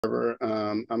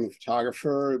I'm a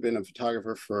photographer. I've been a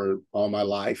photographer for all my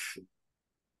life,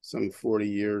 some 40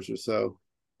 years or so.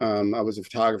 I was a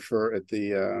photographer at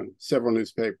the several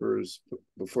newspapers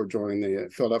before joining the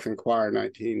Philadelphia Inquirer in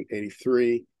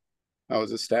 1983. I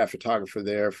was a staff photographer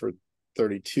there for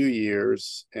 32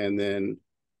 years and then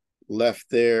left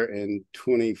there in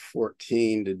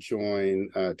 2014 to join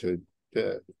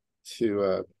the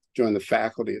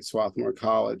faculty at Swarthmore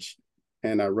College,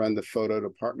 and I run the photo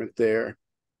department there.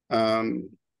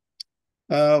 Um,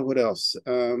 what else?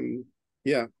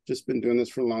 Yeah, just been doing this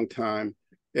for a long time.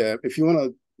 If you want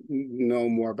to know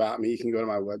more about me, you can go to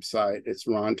my website. It's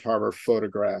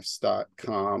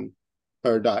rontarverphotographs.com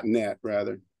or .net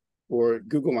rather, or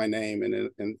Google my name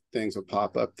and things will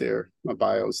pop up there. My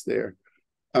bio's there.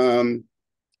 So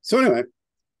anyway,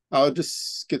 I'll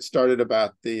just get started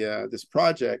about the this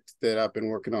project that I've been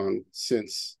working on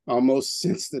almost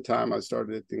since the time I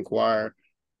started at the Inquirer.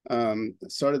 I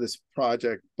started this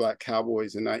project, Black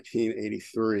Cowboys, in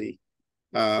 1983.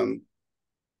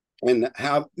 And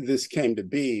how this came to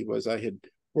be was I had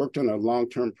worked on a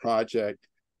long-term project,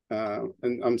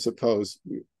 and I'm suppose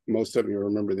most of you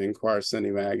remember the Inquirer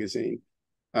Sunday magazine.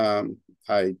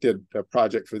 I did a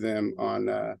project for them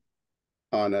on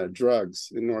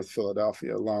drugs in North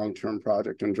Philadelphia, a long-term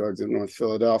project on drugs in North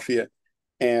Philadelphia.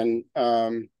 And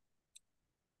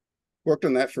worked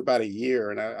on that for about a year.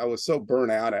 And I was so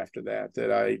burnt out after that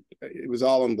it was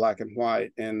all in black and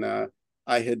white. And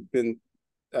I had been,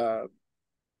 on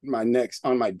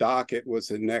my docket was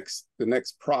the next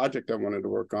project I wanted to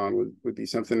work on would be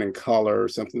something in color,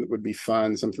 something that would be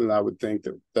fun, something that I would think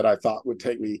that I thought would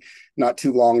take me not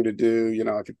too long to do. You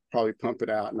know, I could probably pump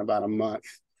it out in about a month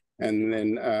and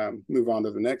then move on to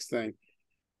the next thing.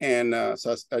 And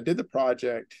so I did the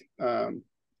project,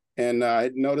 and I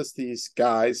noticed these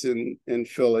guys in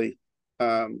Philly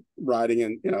riding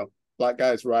in, black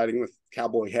guys riding with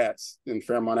cowboy hats in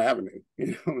Fairmont Avenue,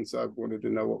 and so I wanted to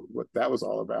know what that was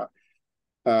all about.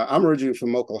 I'm originally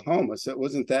from Oklahoma, so it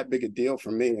wasn't that big a deal for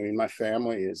me. I mean, my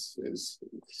family is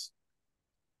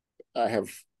I have,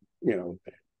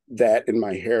 that in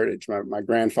my heritage. My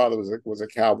grandfather was a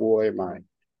cowboy. My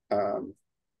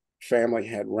family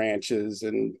had ranches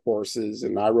and horses,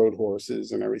 and I rode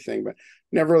horses and everything, but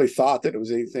never really thought that it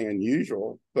was anything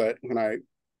unusual. But when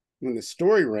the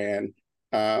story ran,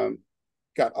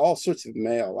 got all sorts of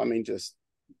mail. I mean, just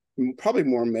probably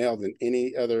more mail than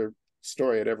any other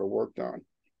story I'd ever worked on.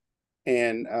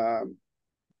 And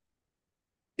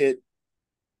it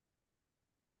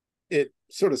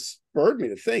sort of spurred me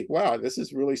to think, wow, this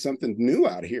is really something new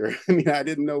out here. I mean, I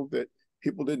didn't know that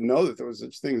people didn't know that there was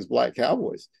such thing as black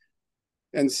cowboys.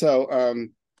 And so,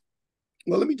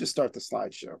 well, let me just start the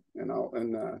slideshow, and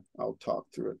I'll talk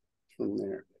through it from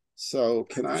there. So,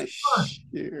 can I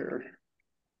share?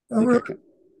 I think I can.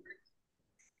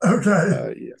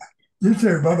 Okay. Yeah. You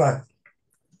too. Bye-bye.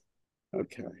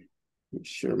 Okay. Let me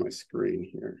share my screen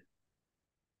here.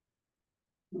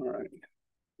 All right.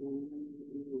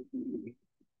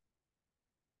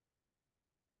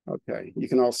 Okay. You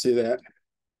can all see that?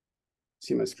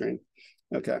 See my screen?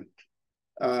 Okay.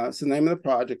 So the name of the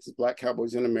project is Black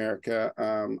Cowboys in America.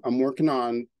 I'm working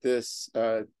on this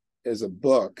as a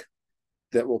book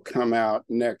that will come out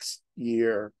next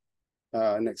year,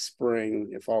 next spring,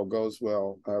 if all goes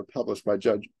well, published by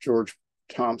Judge George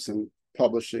Thompson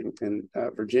Publishing in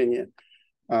Virginia.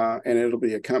 And it'll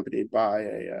be accompanied by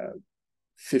a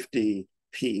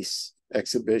 50-piece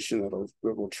exhibition that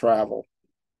will travel.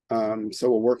 So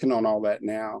we're working on all that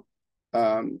now.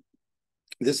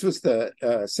 This was the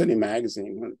Sunday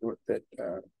magazine that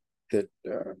the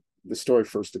story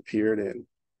first appeared in.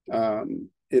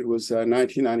 It was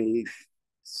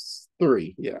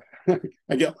 1993. Yeah,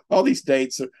 I get all these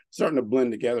dates are starting to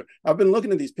blend together. I've been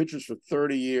looking at these pictures for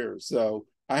 30 years, so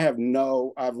I've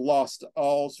lost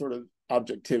all sort of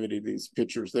objectivity to these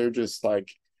pictures. They're just like,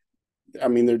 I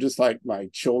mean, they're just like my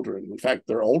children. In fact,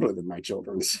 they're older than my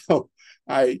children. So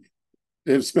I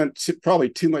have spent probably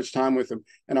too much time with them,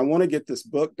 and I want to get this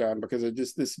book done because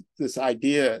this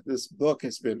book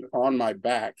has been on my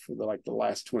back for the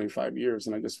last 25 years,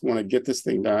 and I just want to get this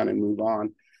thing done and move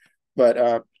on.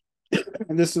 But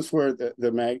this is where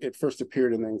it first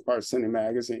appeared in the Inquirer Sunday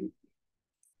magazine,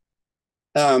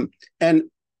 and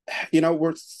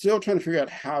we're still trying to figure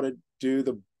out how to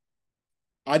do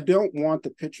I don't want the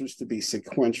pictures to be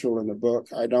sequential in the book.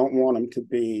 I don't want them to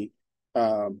be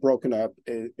broken up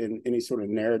in any sort of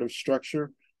narrative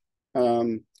structure.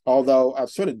 Although I've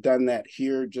sort of done that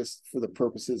here just for the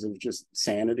purposes of just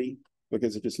sanity,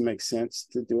 because it just makes sense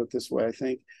to do it this way, I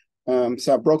think.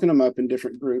 So I've broken them up in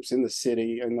different groups in the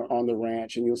city and on the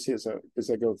ranch, and you'll see as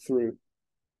I go through.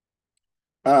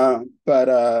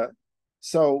 But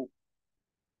so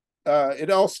it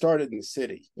all started in the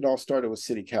city. It all started with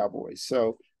City Cowboys.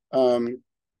 So um,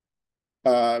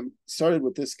 started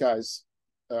with this guy's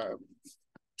uh,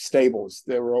 stables.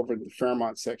 They were over in the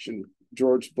Fairmont section.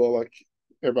 George Bullock,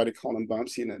 everybody called him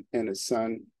Bumpsy, and his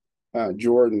son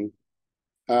Jordan.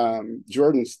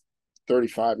 Jordan's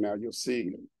 35 now. You'll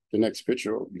see the next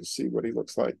picture. You'll see what he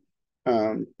looks like.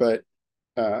 But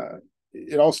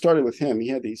it all started with him. He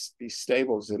had these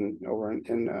stables over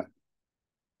in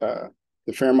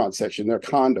the Fairmont section. They're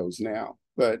condos now,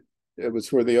 but it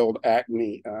was where the old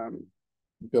Acme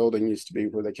building used to be,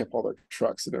 where they kept all their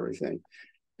trucks and everything.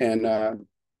 And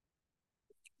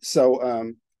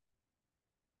so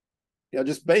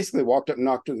just basically walked up,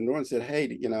 knocked on the door, and said, "Hey,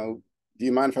 do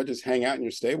you mind if I just hang out in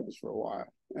your stables for a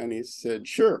while?" And he said,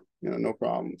 "Sure, no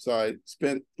problem." So I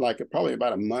spent like probably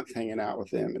about a month hanging out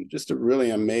with them, and just a really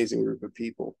amazing group of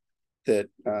people that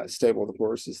stable the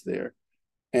horses there.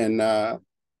 And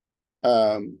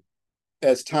um,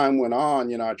 as time went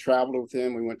on, I traveled with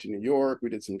him. We went to New York. We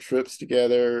did some trips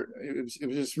together. It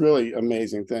was just really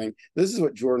amazing thing. This is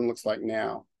what Jordan looks like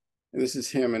now. And this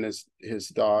is him and his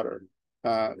daughter.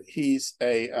 He's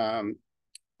a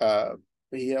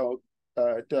he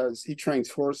he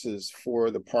trains horses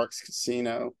for the Parks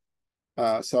Casino.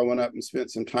 So I went up and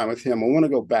spent some time with him. I want to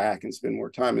go back and spend more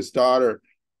time. His daughter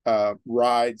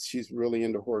rides. She's really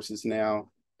into horses now.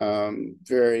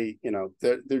 Very,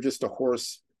 they're just a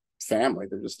horse family.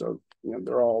 They're just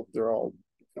they're all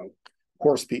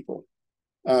horse people.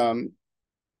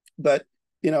 But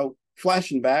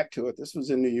flashing back to it, this was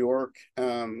in New York.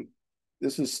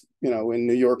 This was in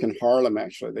New York and Harlem.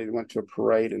 Actually, they went to a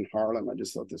parade in Harlem. I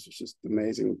just thought this was just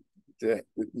amazing.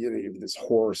 This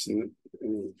horse in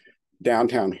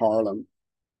downtown Harlem.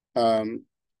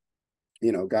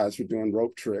 Guys were doing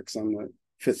rope tricks on the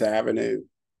Fifth Avenue.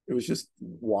 It was just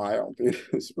wild. It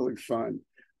was really fun.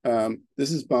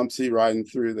 This is Bumpsy riding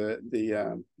through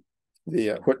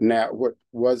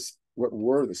what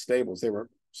were the stables. They were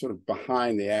sort of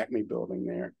behind the Acme building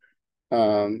there.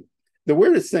 The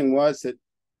weirdest thing was that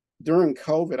during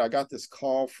COVID, I got this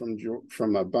call from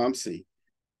Bumpsy,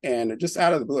 and just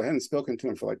out of the blue, I hadn't spoken to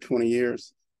him for like 20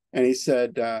 years, and he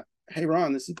said, "Hey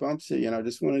Ron, this is Bumpsy.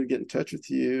 Just wanted to get in touch with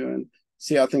you and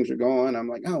see how things are going." I'm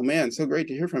like, "Oh man, so great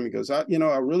to hear from you." He goes, I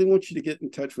really want you to get in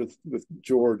touch with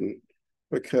Jordan,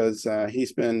 because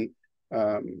he's been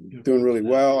doing really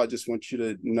well. I just want you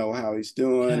to know how he's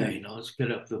doing. Okay, now let's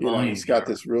get up the volume He's got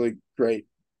here. this really great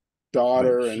Right,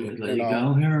 daughter should we let and you go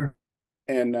all. here?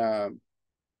 And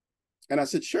I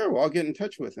said, "Sure, well, I'll get in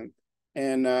touch with him."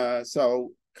 And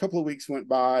so a couple of weeks went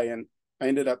by, and I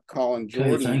ended up calling Okay,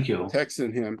 Jordan, thank you.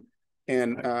 texting him,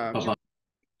 and Bye-bye.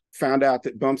 found out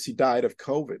that Bumpsy died of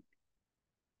COVID.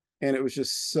 And it was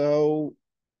just so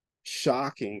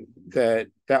shocking that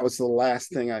that was the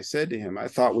last thing I said to him. I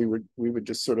thought we would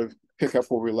just sort of pick up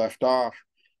where we left off.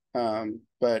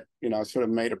 But I sort of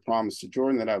made a promise to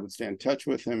Jordan that I would stay in touch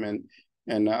with him,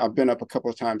 and I've been up a couple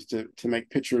of times to make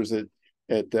pictures at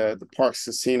the Parks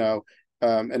Casino.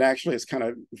 And actually, it's kind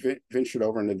of ventured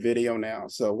over into video now.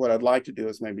 So what I'd like to do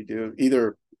is maybe do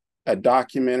either a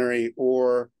documentary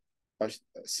or a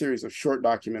series of short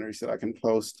documentaries that I can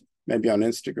post maybe on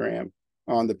Instagram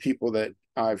on the people that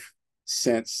I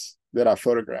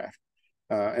photographed.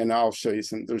 And I'll show you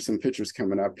there's some pictures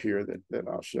coming up here that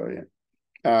I'll show you.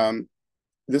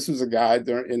 This was a guy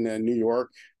there in New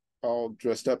York, all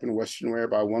dressed up in Western wear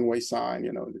by a one-way sign.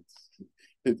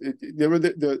 There were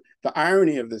the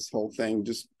irony of this whole thing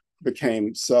just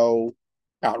became so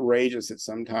outrageous at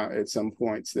some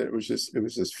points that it was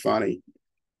just funny.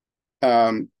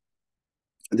 Um,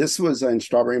 this was in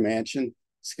Strawberry Mansion.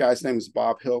 This guy's name is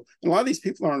Bob Hill. And a lot of these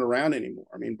people aren't around anymore.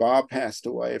 I mean, Bob passed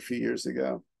away a few years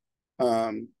ago.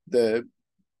 The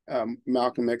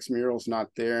Malcolm X mural's not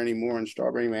there anymore in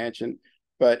Strawberry Mansion,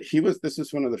 but this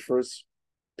was one of the first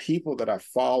people that I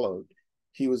followed.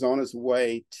 He was on his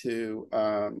way to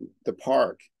the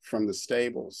park from the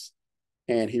stables,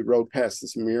 and he rode past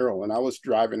this mural, and I was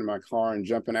driving in my car and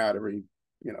jumping out every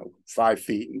 5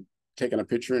 feet and taking a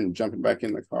picture and jumping back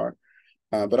in the car.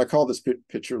 But I call this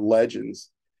picture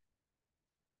Legends.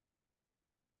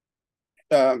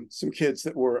 Some kids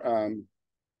that were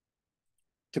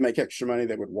to make extra money,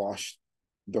 they would wash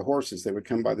the horses. They would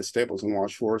come by the stables and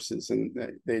wash horses, and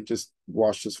they just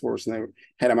washed this horse, and they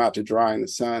had him out to dry in the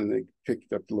sun. And they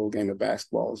picked up a little game of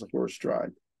basketball as the horse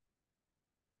dried.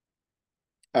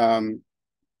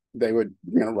 They would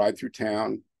ride through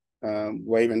town,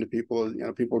 waving to people.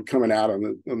 People were coming out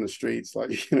on the streets,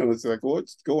 like it's like,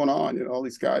 what's going on? All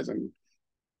these guys and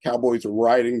cowboys are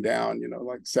riding down,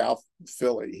 like South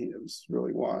Philly. It was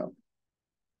really wild.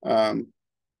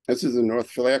 This is in North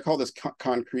Philly. I call this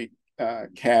concrete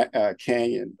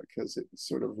canyon because it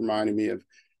sort of reminded me of,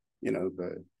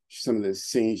 some of the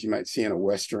scenes you might see in a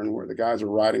Western where the guys are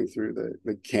riding through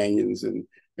the canyons in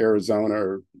Arizona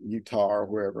or Utah or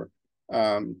wherever.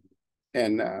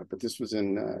 But this was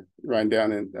in riding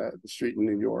down in the street in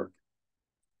New York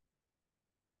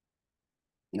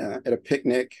at a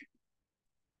picnic.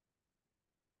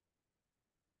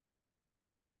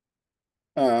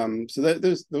 So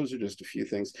those are just a few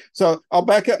things. So I'll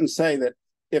back up and say that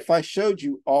if I showed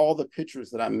you all the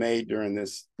pictures that I made during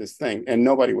this thing, and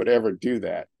nobody would ever do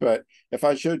that, but if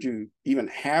I showed you even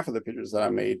half of the pictures that I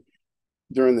made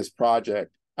during this project,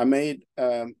 I made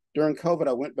during COVID,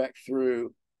 I went back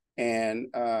through and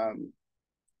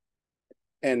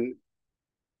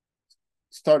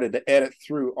started to edit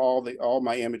through all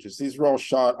my images. These were all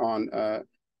shot on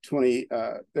they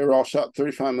were all shot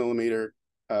 35 millimeter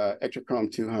Ektachrome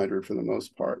 200 for the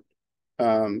most part.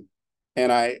 And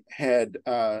I had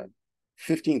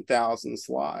 15,000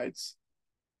 slides.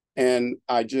 And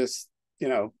I just,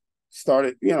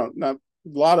 started, a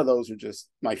lot of those are just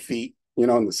my feet,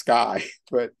 in the sky.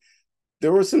 But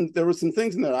there were some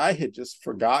things in there I had just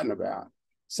forgotten about.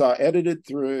 So I edited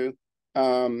through,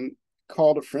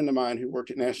 called a friend of mine who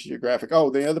worked at National Geographic. Oh,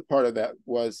 the other part of that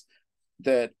was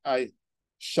that I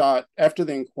shot after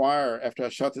I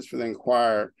shot this for the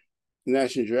Inquirer,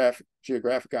 National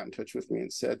Geographic got in touch with me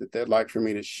and said that they'd like for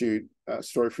me to shoot a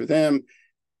story for them.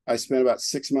 I spent about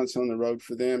 6 months on the road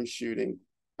for them shooting,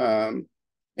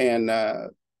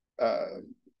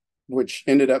 which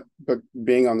ended up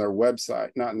being on their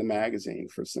website, not in the magazine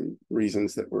for some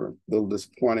reasons that were a little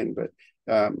disappointing, but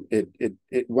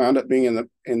it wound up being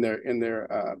in their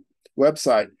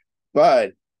website,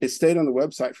 but it stayed on the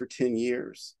website for 10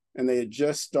 years. And they had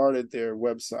just started their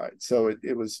website. So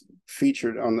it was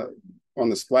featured on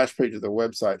the splash page of the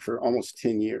website for almost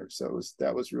 10 years. So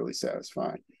that was really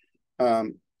satisfying.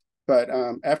 But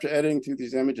after editing through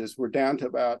these images, we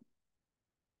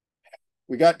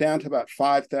got down to about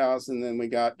 5,000, then we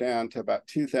got down to about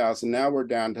 2,000. Now we're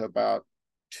down to about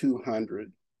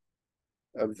 200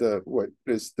 of what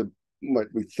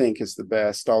we think is the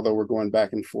best, although we're going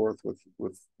back and forth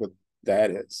with what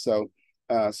that is. So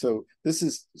this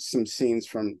is some scenes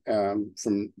from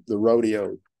the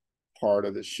rodeo part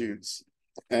of the shoots,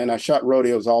 and I shot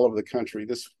rodeos all over the country.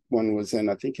 This one was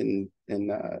I think in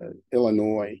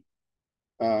Illinois,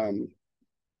 and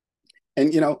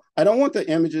I don't want the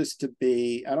images to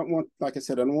be. Like I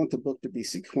said, I don't want the book to be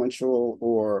sequential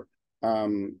or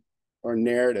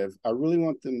narrative. I really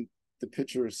want the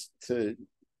pictures to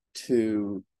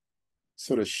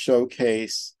sort of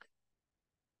showcase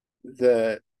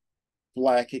the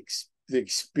the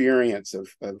experience of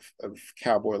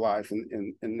cowboy life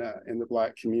in the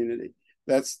Black community.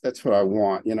 That's what I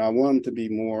want. I want them to be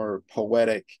more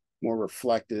poetic, more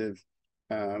reflective,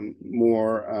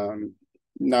 more I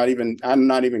don't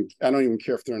even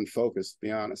care if they're in focus, to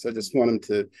be honest. I just want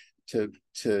them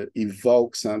to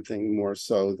evoke something more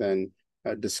so than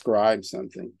describe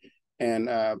something. And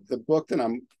the book that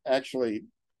I'm actually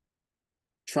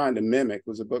trying to mimic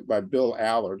was a book by Bill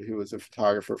Allard, who was a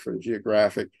photographer for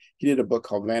Geographic. He did a book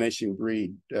called Vanishing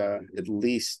Breed at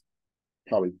least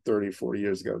probably 30, 40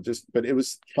 years ago. But it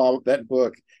was that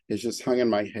book is just hung in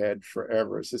my head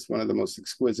forever. It's just one of the most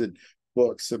exquisite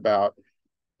books about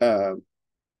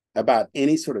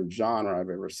any sort of genre I've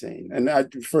ever seen. And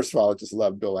first of all, I just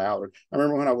love Bill Allard. I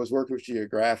remember when I was working with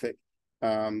Geographic,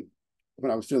 when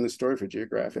I was doing the story for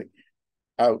Geographic,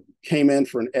 I came in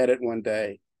for an edit one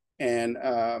day, and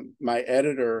my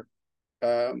editor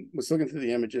was looking through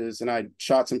the images, and I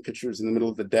shot some pictures in the middle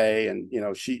of the day. And,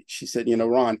 she said,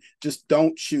 Ron, just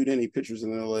don't shoot any pictures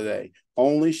in the middle of the day.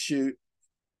 Only shoot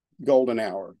golden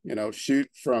hour, shoot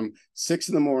from 6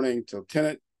 a.m. till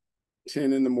 10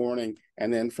 in the morning,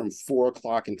 and then from 4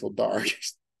 o'clock until dark.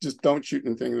 Just don't shoot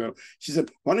anything. She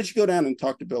said, why don't you go down and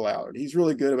talk to Bill Allard? He's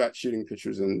really good about shooting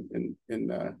pictures in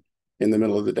the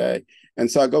middle of the day. And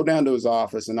so I go down to his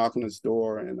office and knock on his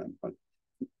door, and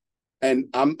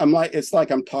I'm like, it's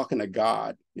like I'm talking to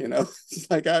God, It's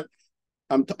like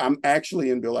I'm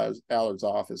actually in Bill Allard's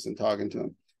office and talking to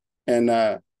him. And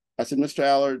I said, Mr.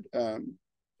 Allard,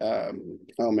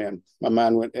 oh man, my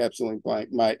mind went absolutely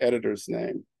blank. My editor's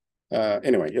name.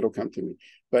 Anyway, it'll come to me.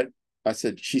 But I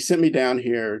said, she sent me down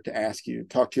here to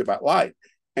talk to you about light.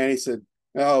 And he said,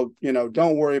 oh,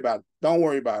 don't worry about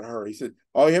her. He said,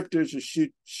 all you have to do is just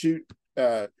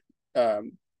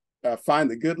find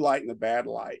the good light and the bad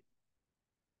light.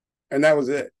 And that was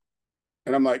it.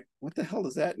 And I'm like, what the hell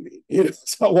does that mean?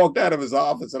 So I walked out of his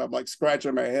office, and I'm like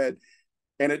scratching my head.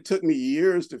 And it took me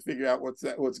years to figure out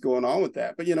what's going on with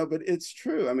that. But but it's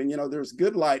true. I mean, there's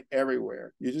good light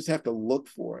everywhere. You just have to look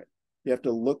for it. You have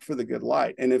to look for the good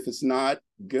light. And if it's not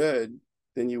good,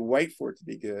 then you wait for it to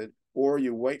be good, or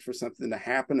you wait for something to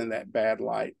happen in that bad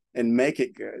light and make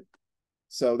it good.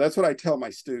 So that's what I tell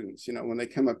my students, when they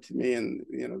come up to me and,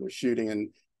 they're shooting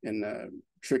in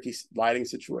tricky lighting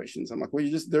situations. I'm like, well,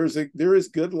 there is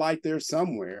good light there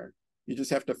somewhere. You just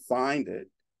have to find it.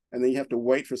 And then you have to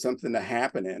wait for something to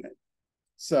happen in it.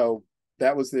 So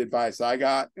that was the advice I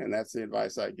got, and that's the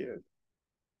advice I give.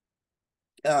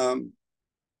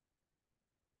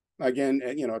 Again,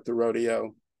 at the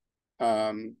rodeo,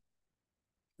 the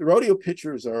rodeo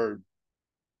pictures are,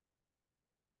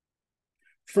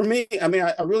 for me, I mean,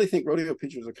 I really think rodeo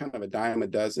pictures are kind of a dime a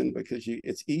dozen, because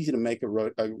it's easy to make a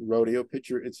rodeo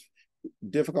picture. It's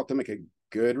difficult to make a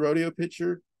good rodeo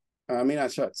picture. I mean, I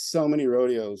shot so many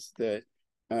rodeos that,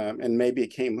 and maybe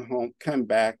it come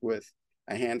back with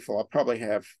a handful. I'll probably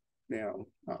have,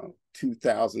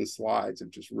 2,000 slides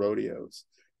of just rodeos.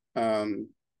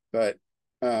 But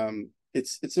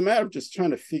it's a matter of just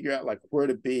trying to figure out like where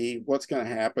to be, what's going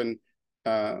to happen,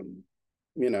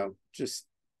 just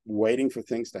waiting for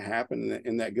things to happen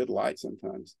in that good light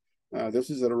sometimes. This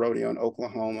was at a rodeo in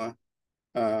Oklahoma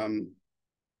during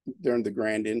the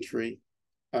Grand Entry.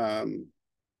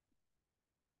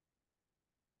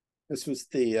 This was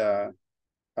the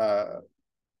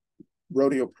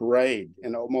rodeo parade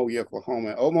in Okmulgee,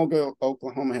 Oklahoma. Okmulgee,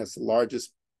 Oklahoma has the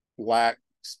largest black,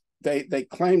 they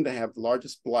claim to have the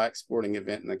largest black sporting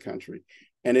event in the country.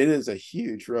 And it is a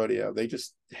huge rodeo. They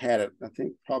just had it, I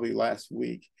think, probably last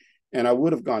week. And I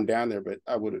would have gone down there, but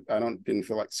didn't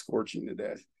feel like scorching to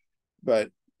death.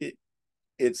 But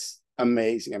it's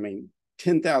amazing. I mean,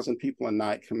 10,000 people a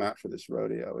night come out for this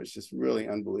rodeo. It's just really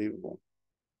unbelievable.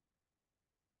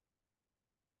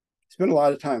 Spend a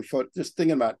lot of time just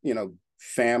thinking about,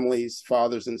 families,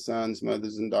 fathers and sons,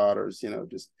 mothers and daughters,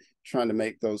 just trying to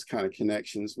make those kind of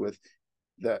connections with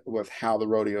how the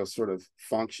rodeo sort of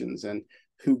functions, and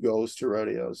who goes to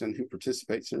rodeos and who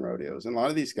participates in rodeos. And a lot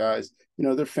of these guys,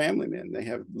 they're family men. They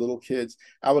have little kids.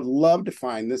 I would love to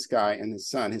find this guy and his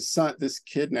son. This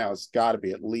kid now has got to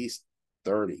be at least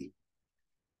 30.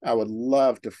 I would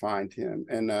love to find him.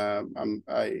 And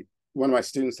one of my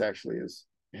students actually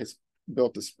has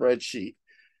built a spreadsheet,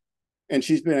 and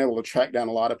she's been able to track down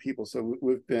a lot of people. So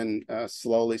we've been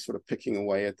slowly sort of picking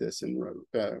away at this and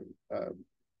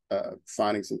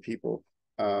finding some people.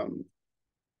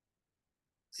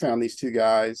 Found these two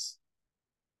guys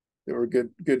that were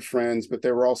good friends, but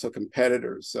they were also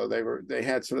competitors. So they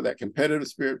had sort of that competitive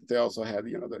spirit, but they also had,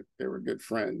 that they were good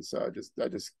friends. So I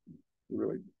just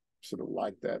really sort of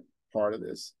like that part of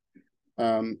this.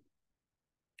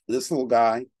 This little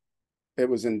guy, it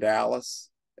was in Dallas.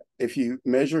 If you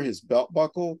measure his belt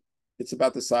buckle, it's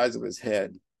about the size of his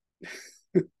head.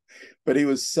 But he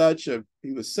was such a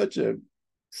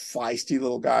feisty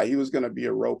little guy. He was going to be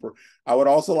a roper. I would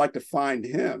also like to find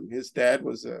him. His dad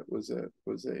was a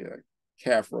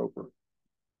calf roper.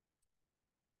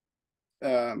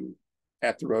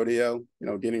 At the rodeo,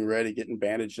 getting ready, getting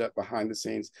bandaged up behind the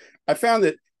scenes. I found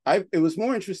that it was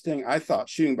more interesting, I thought,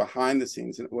 shooting behind the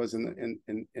scenes than it was in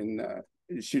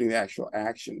shooting the actual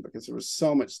action, because there was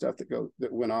so much stuff that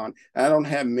went on. And I don't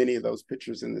have many of those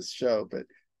pictures in this show, but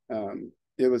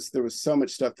there was so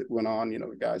much stuff that went on.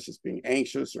 The guys just being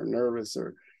anxious or nervous,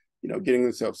 or getting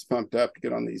themselves pumped up to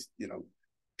get on these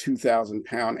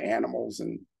 2,000-pound animals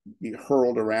and be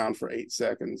hurled around for 8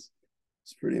 seconds.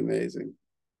 It's pretty amazing.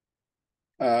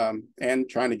 And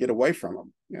trying to get away from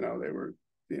them. They were,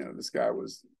 this guy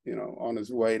was, on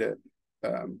his way to,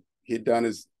 he had done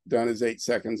his 8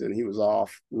 seconds, and he was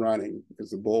off running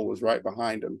because the bull was right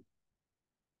behind him.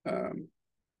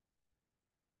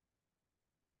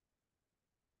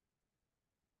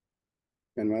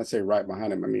 And when I say right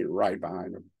behind him, I mean right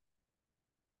behind him.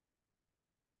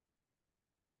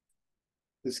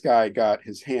 This guy got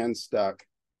his hand stuck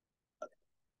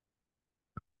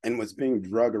and was being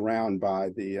dragged around by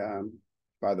the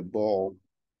bull.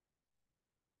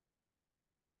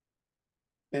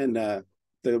 And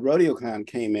the rodeo clown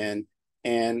came in,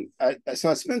 and so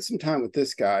I spent some time with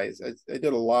this guy. I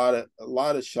did a lot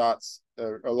of shots,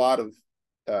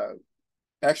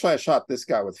 actually I shot this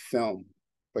guy with film,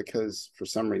 because for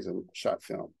some reason I shot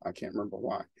film. I can't remember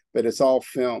why, but it's all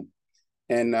film.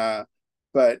 And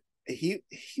but he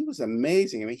was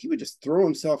amazing. I mean, he would just throw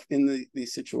himself in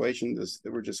these situations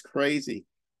that were just crazy.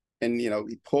 And he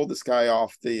pulled this guy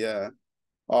off the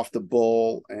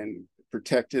bull and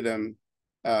protected him.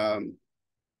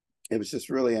 It was just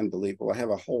really unbelievable. I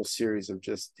have a whole series of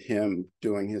just him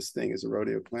doing his thing as a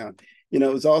rodeo clown. You know,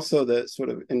 it was also the sort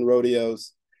of in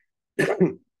rodeos,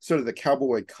 sort of the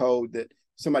cowboy code that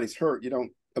somebody's hurt, you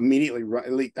don't immediately run.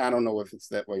 At least I don't know if it's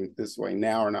that way this way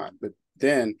now or not, but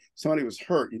then somebody was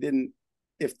hurt. You didn't,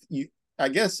 if you, I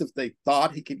guess if they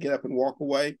thought he could get up and walk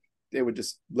away, they would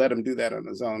just let him do that on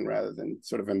his own rather than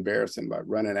sort of embarrass him by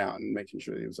running out and making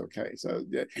sure he was okay. So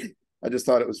yeah, I just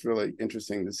thought it was really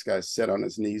interesting. This guy sat on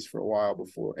his knees for a while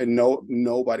before, and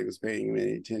nobody was paying him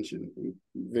any attention. He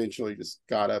eventually just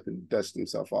got up and dusted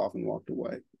himself off and walked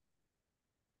away.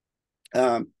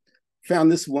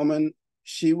 Found this woman.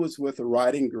 She was with a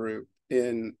writing group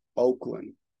in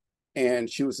Oakland, and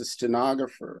she was a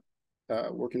stenographer,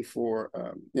 working for,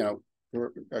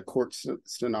 a court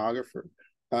stenographer.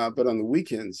 But on the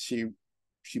weekends, she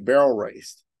barrel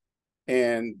raced,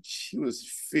 and she was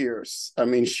fierce. I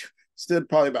mean, she stood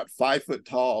probably about 5 foot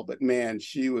tall, but man,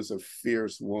 she was a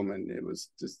fierce woman. It was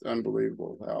just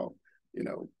unbelievable how,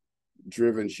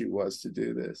 driven she was to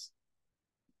do this.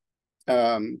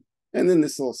 And then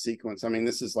this little sequence, I mean,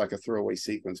 this is like a throwaway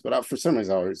sequence, but for some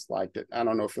reason I always liked it. I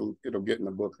don't know if it'll get in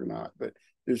the book or not, but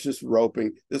there's just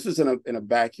roping. This was in a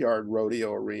backyard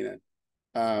rodeo arena.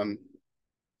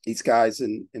 These guys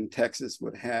in Texas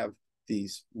would have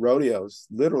these rodeos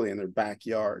literally in their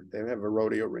backyard. They have a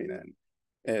rodeo arena,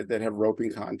 and they'd have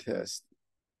roping contests.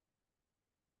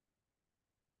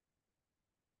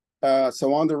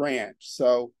 So on the ranch,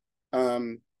 so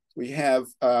we have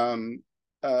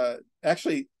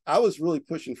actually, I was really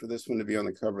pushing for this one to be on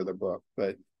the cover of the book,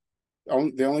 but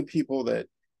the only people that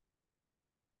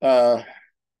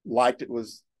liked it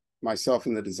was myself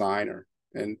and the designer,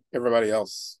 and everybody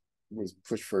else was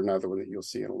pushed for another one that you'll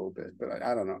see in a little bit. But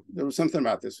I don't know. There was something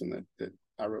about this one that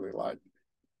I really liked.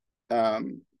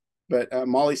 But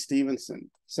Molly Stevenson.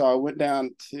 So I went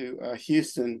down to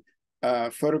Houston,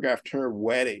 photographed her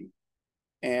wedding.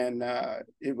 And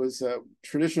it was a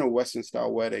traditional Western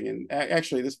style wedding. And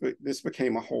actually, this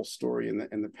became a whole story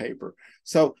in the paper.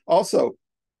 So also,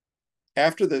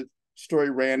 after the story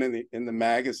ran in the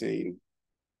magazine,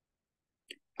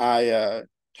 I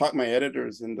talked my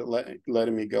editors into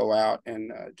letting me go out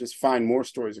and just find more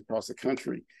stories across the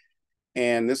country.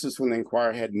 And this is when the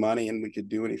Inquirer had money and we could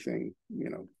do anything,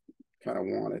 kind of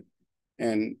wanted.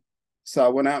 And so I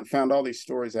went out and found all these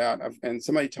stories out. And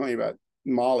somebody told me about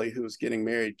Molly, who was getting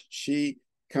married. She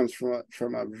comes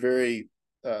from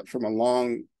a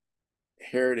long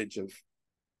heritage of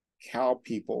cow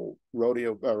people,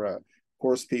 rodeo or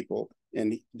horse people,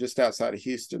 and just outside of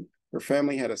Houston. Her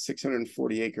family had a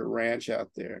 640-acre ranch out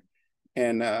there,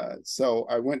 and so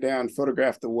I went down,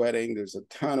 photographed the wedding. There's a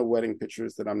ton of wedding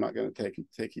pictures that I'm not going to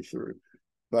take you through,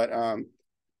 but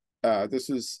this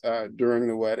was during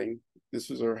the wedding. This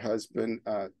was her husband,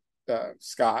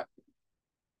 Scott.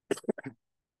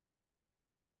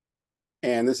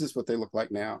 And this is what they look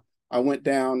like now. I went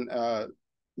down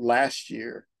last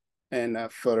year and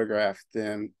photographed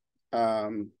them.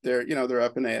 They're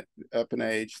up in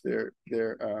age.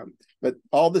 But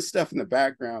all this stuff in the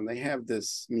background, they have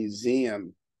this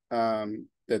museum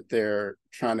that they're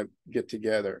trying to get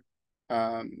together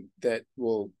that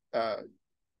will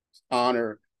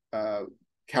honor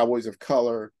cowboys of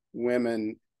color,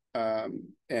 women,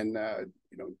 and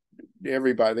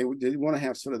everybody. They want to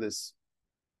have sort of this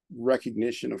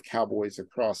recognition of cowboys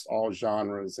across all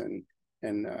genres and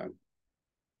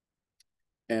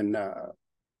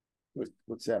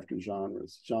what's after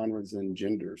genres and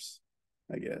genders,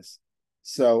 I guess.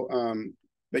 So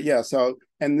but yeah, so,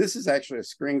 and this is actually a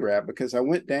screen grab because I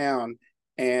went down,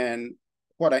 and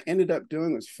what I ended up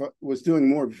doing was doing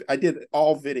more. I did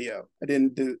all video. I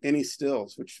didn't do any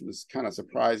stills, which was kind of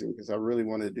surprising because I really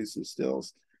wanted to do some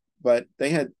stills. But they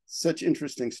had such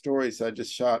interesting stories. So I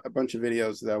just shot a bunch of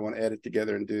videos that I want to edit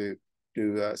together and do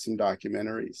some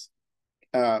documentaries.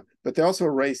 But they also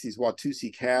raised these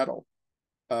Watusi cattle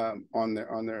on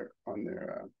their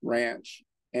ranch,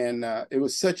 and it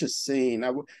was such a scene.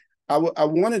 I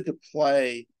wanted to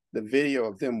play the video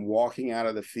of them walking out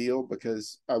of the field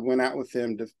because I went out with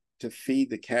them to feed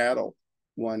the cattle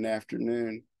one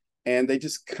afternoon. And they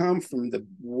just come from the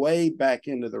way back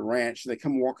into the ranch. They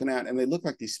come walking out, and they look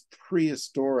like these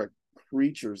prehistoric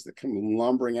creatures that come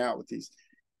lumbering out with these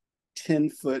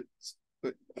 10-foot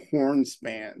horn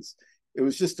spans. It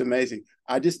was just amazing.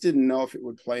 I just didn't know if it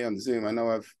would play on Zoom. I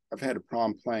know I've had a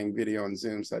problem playing video on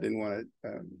Zoom, so I didn't want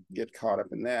to get caught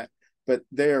up in that. But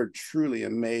they are truly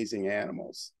amazing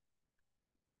animals.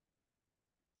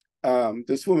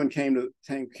 This woman came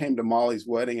to Molly's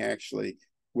wedding actually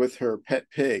with her pet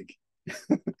pig,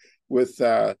 with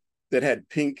that had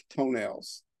pink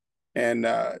toenails, and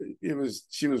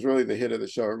she was really the hit of the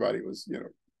show. Everybody was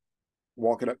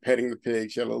walking up petting the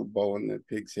pig. She had a little bow in the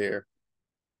pig's hair.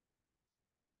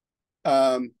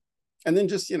 Um, and then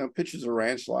just, pictures of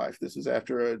ranch life. This was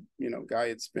after a, guy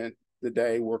had spent the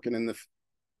day working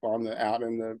out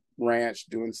in the ranch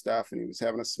doing stuff, and he was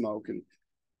having a smoke and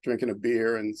drinking a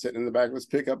beer and sitting in the back of his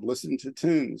pickup listening to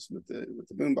tunes with the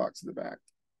boombox in the back.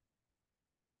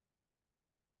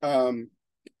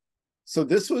 So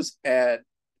this was at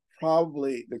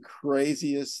probably the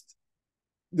craziest.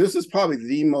 This is probably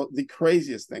the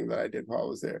craziest thing that I did while I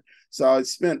was there. So I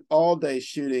spent all day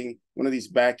shooting one of these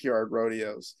backyard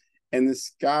rodeos, and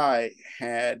this guy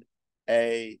had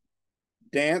a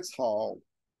dance hall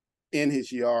in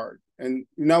his yard. And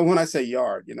when I say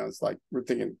yard, it's like we're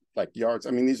thinking like yards.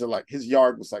 I mean, these are like his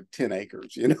yard was like 10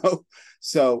 acres,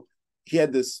 So he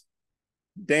had this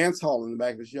dance hall in the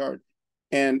back of his yard.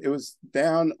 And it was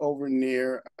down over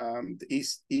near the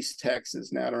East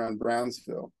Texas, now around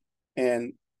Brownsville.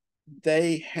 And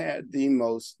they had the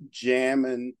most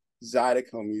jamming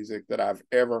Zydeco music that I've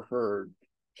ever heard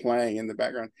playing in the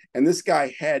background. And this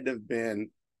guy had to have been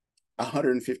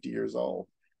 150 years old.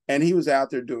 And he was out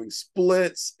there doing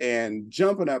splits and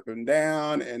jumping up and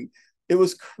down. And it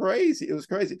was crazy. It was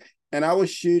crazy. And I was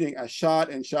shooting. I shot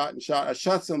and shot and shot. I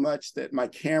shot so much that my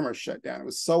camera shut down. It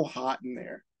was so hot in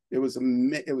there. It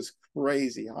was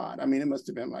crazy hot. I mean, it must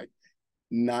have been like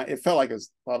it felt like it was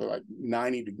probably like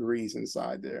 90 degrees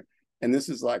inside there. And this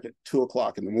is like at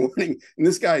 2:00 in the morning. And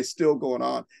this guy is still going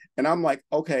on. And I'm like,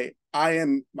 okay,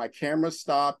 my camera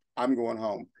stopped. I'm going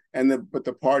home. But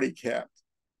the party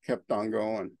kept on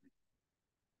going.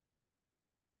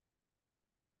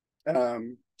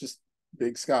 Just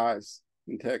big skies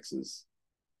in Texas.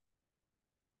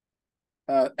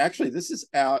 Actually, this is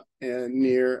out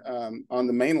near on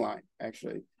the main line.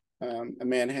 Actually, a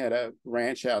man had a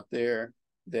ranch out there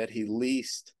that he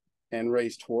leased and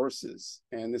raised horses,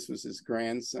 and this was his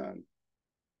grandson.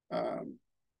 And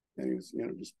he was,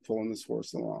 just pulling this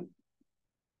horse along.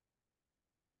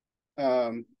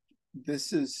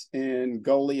 This is in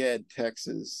Goliad,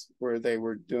 Texas, where they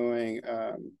were doing.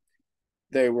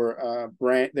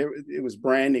 It was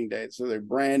branding day, so they're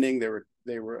branding.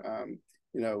 They were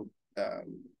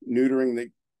neutering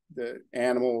the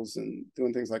animals and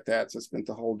doing things like that. So I spent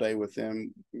the whole day with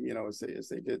them, as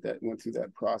they did that, went through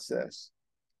that process.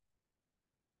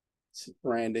 It's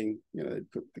branding, they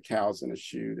put the cows in a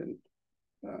chute and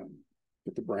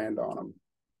put the brand on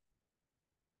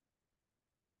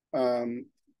them.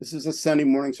 This is a Sunday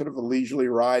morning, sort of a leisurely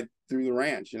ride through the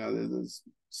ranch. There's this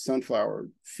sunflower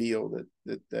field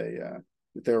that they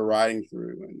were riding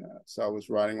through, and so I was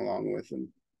riding along with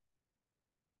them.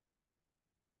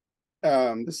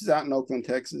 This is out in Oakland,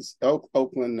 Texas,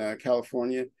 Oakland,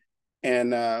 California.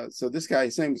 And so this guy,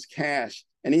 his name was Cash,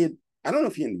 and I don't know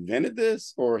if he invented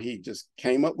this or he just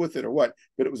came up with it or what,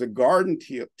 but it was a garden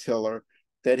tiller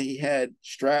that he had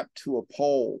strapped to a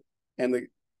pole, and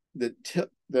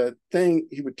the thing,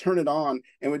 he would turn it on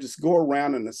and would just go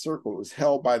around in a circle. It was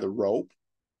held by the rope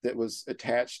that was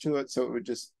attached to it, so it would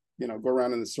just go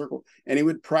around in the circle, and he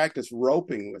would practice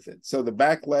roping with it. So the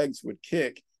back legs would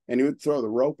kick, and he would throw the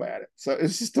rope at it. So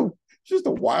it's just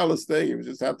the wildest thing. He was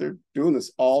just out there doing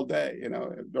this all day,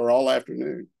 or all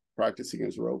afternoon, practicing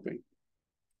his roping.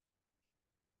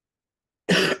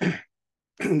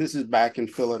 This is back in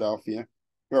Philadelphia,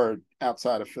 or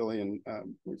outside of Philly, and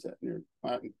where's that,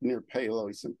 near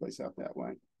Palo, someplace out that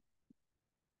way.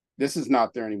 This is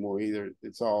not there anymore either.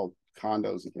 It's all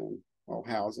condos again, all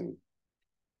housing.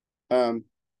 One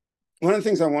of the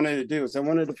things I wanted to do is I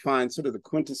wanted to find sort of the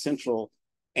quintessential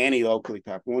Annie Oakley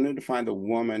type. I wanted to find a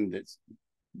woman that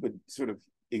would sort of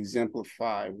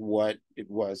exemplify what it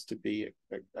was to be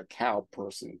a cow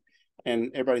person.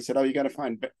 And everybody said, oh, you got to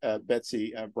find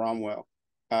Betsy Bromwell.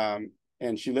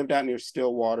 And she lived out near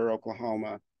Stillwater,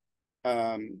 Oklahoma.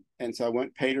 And so I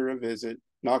paid her a visit,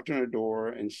 knocked on her door,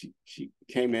 and she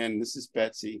came in. This is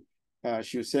Betsy.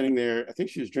 She was sitting there. I think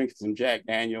she was drinking some Jack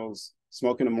Daniels,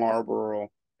 smoking a Marlboro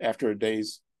after a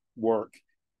day's work.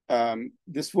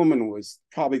 This woman was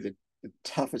probably the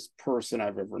toughest person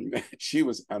I've ever met. She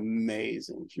was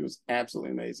amazing. She was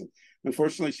absolutely amazing.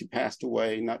 Unfortunately, she passed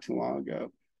away not too long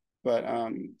ago, but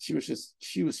she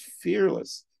was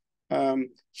fearless.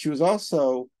 She was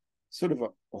also sort of a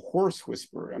horse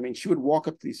whisperer. I mean, she would walk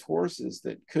up to these horses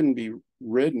that couldn't be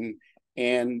ridden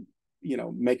and,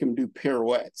 make them do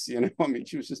pirouettes, I mean,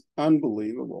 she was just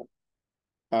unbelievable.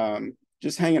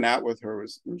 Just hanging out with her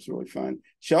was really fun.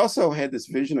 She also had this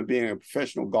vision of being a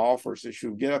professional golfer. So she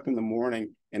would get up in the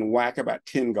morning and whack about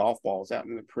 10 golf balls out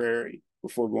in the prairie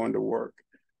before going to work.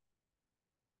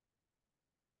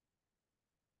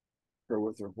 Or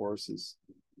with her horses.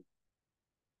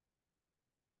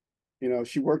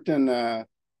 She worked in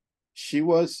she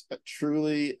was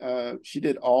truly, she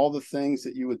did all the things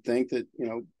that you would think that,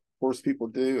 horse people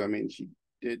do. I mean, she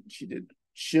did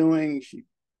shoeing, she,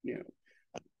 you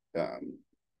um,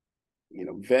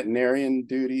 veterinarian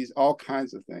duties, all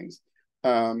kinds of things.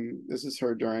 This is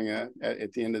her during at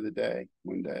the end of the day,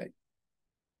 one day.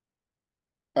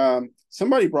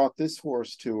 Somebody brought this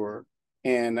horse to her,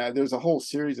 and there's a whole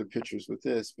series of pictures with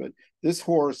this, but this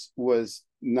horse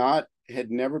had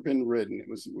never been ridden. It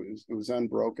was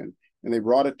unbroken, and they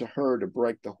brought it to her to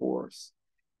break the horse.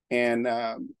 And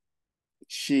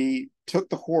she took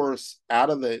the horse out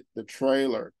of the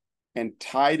trailer and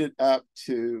tied it up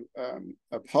to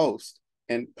a post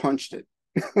and punched it.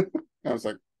 I was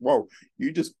like, whoa,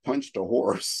 you just punched a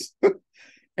horse.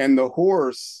 And the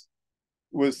horse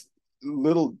was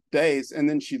little dazed, and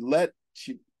then she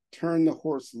turned the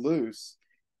horse loose,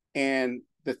 and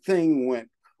the thing went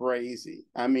crazy.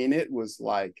 I mean, it was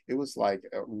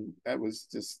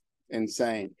just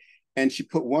insane. And she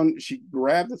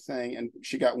grabbed the thing, and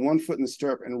she got one foot in the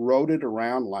stirrup and rode it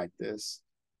around like this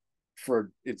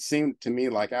for, it seemed to me,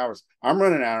 like hours. I'm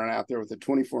running out there with a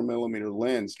 24 millimeter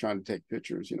lens trying to take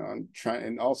pictures,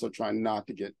 and also trying not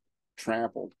to get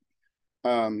trampled.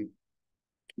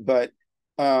 But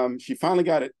she finally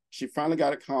got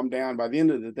it calmed down. By the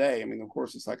end of the day, I mean, the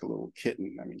horse is like a little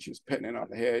kitten. I mean, she was petting it on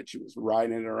the head, she was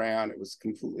riding it around. It was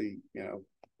completely,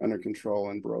 under control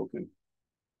and broken.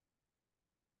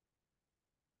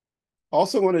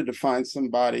 Also wanted to find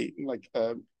somebody like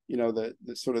the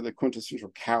sort of the quintessential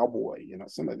cowboy,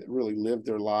 somebody that really lived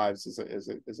their lives as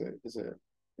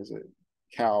a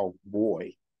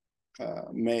cowboy,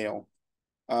 male.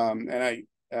 And I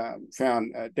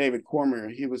found David Cormier.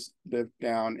 He lived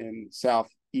down in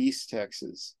southeast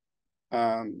Texas,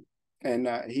 and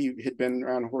he had been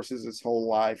around horses his whole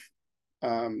life.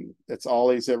 That's all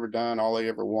he's ever done, all he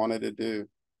ever wanted to do.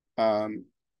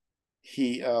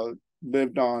 He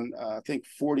lived on, I think,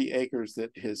 40 acres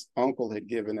that his uncle had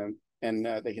given him, and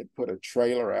they had put a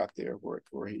trailer out there where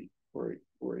he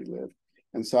lived.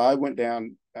 And so I went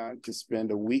down to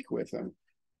spend a week with him.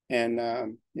 And, I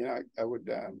would,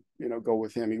 go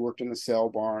with him. He worked in the sale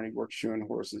barn. He worked shoeing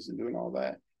horses and doing all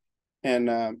that. And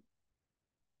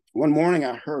one morning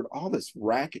I heard all this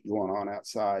racket going on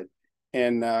outside.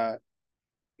 And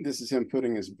this is him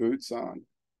putting his boots on.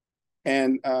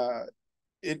 And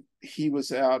he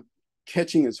was out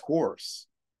catching his horse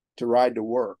to ride to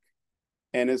work.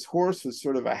 And his horse was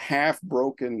sort of a half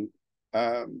broken,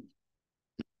 I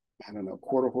don't know,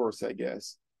 quarter horse, I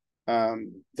guess,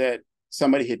 that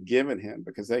somebody had given him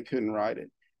because they couldn't ride it.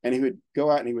 And he would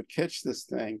go out and he would catch this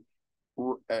thing,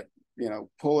 pull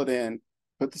it in,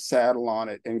 put the saddle on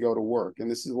it, and go to work. And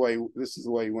this is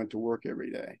the way he went to work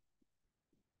every day.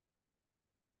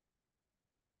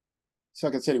 So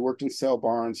like I said, he worked in sale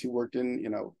barns. He worked in,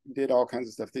 did all kinds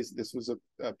of stuff. This was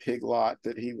a pig lot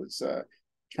that he was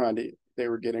they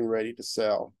were getting ready to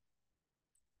sell.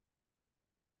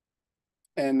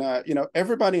 And,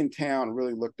 everybody in town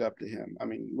really looked up to him. I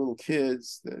mean, little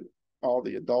kids, all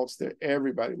the adults there,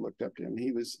 everybody looked up to him.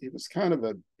 He was kind of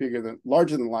a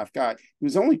larger than life guy. He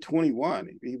was only 21.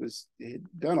 He had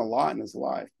done a lot in his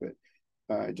life,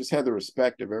 but just had the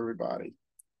respect of everybody.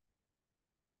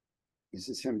 This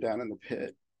is him down in the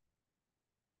pit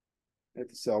at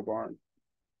the sale barn.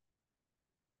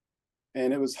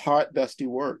 And it was hot, dusty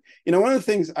work. One of the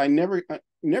things I never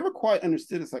quite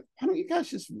understood is, like, why don't you guys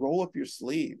just roll up your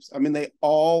sleeves? I mean, they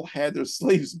all had their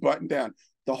sleeves buttoned down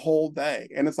the whole day.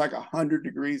 And it's like 100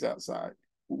 degrees outside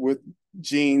with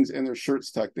jeans and their shirts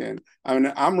tucked in. I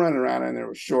mean, I'm running around in there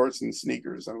with shorts and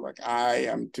sneakers. I'm like, I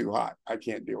am too hot. I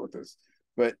can't deal with this.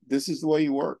 But this is the way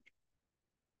you work.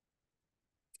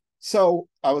 So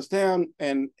I was down,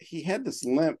 and he had this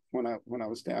limp when I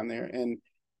was down there. And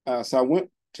so I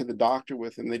went to the doctor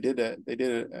with him. They did an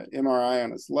MRI on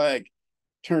his leg.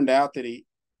 Turned out that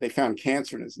they found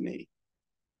cancer in his knee,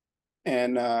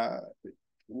 and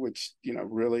which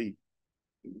really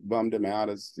bummed him out,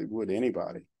 as it would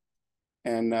anybody.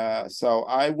 And so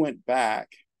I went back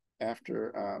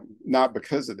after, not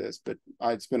because of this, but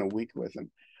I'd spent a week with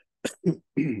him.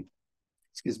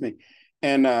 Excuse me.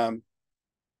 And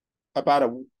about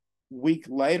a week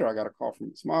later, I got a call from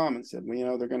his mom and said,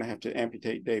 well, they're going to have to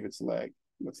amputate David's leg.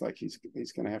 Looks like it's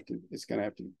going to have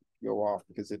to go off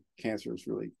because the cancer is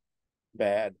really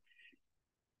bad.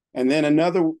 And then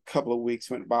another couple of weeks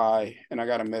went by, and I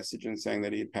got a message in saying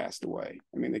that he had passed away.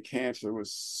 I mean, the cancer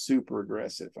was super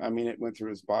aggressive. I mean, it went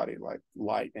through his body like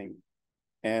lightning.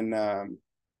 And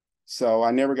so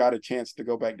I never got a chance to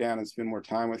go back down and spend more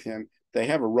time with him. They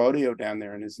have a rodeo down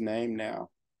there in his name now.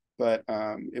 But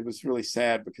it was really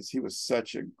sad because he was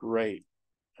such a great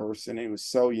person. He was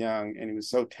so young and he was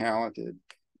so talented,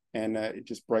 and it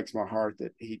just breaks my heart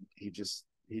that he just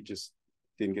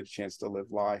didn't get a chance to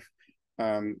live life.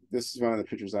 This is one of the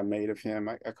pictures I made of him.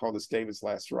 I call this David's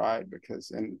last ride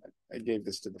because, and I gave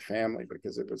this to the family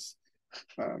because it was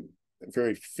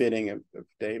very fitting of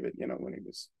David, you know, when he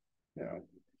was, you know,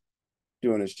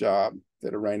 doing his job,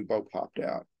 that a rainbow popped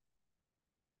out.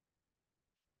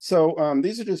 So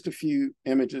these are just a few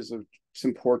images of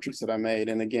some portraits that I made.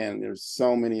 And again, there's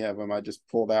so many of them. I just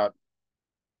pulled out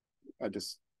of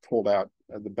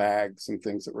the bag some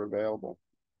things that were available.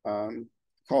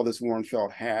 Call this worn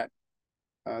felt hat.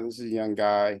 This is a young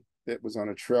guy that was on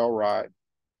a trail ride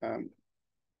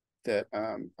that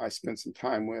I spent some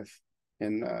time with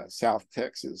in South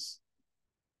Texas.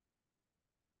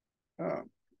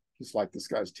 Just like this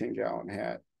guy's 10-gallon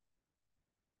hat.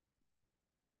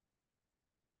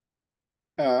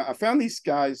 I found these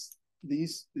guys,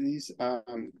 these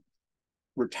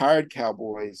retired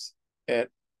cowboys at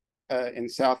in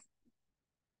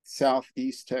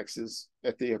southeast Texas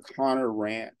at the O'Connor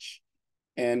Ranch,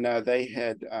 and they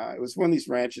had it was one of these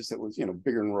ranches that was, you know,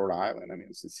 bigger than Rhode Island. I mean, it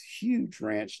was this huge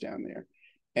ranch down there,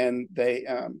 and they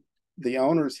the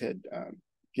owners had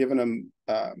given them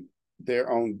their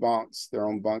own bunks, their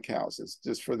own bunkhouses,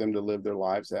 just for them to live their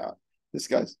lives out. This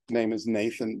guy's name is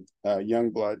Nathan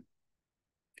Youngblood.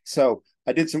 So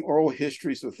I did some oral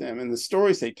histories with them, and the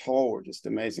stories they told were just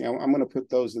amazing. I'm going to put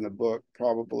those in the book,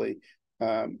 probably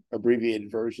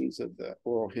abbreviated versions of the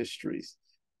oral histories,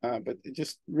 but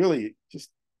just really just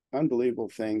unbelievable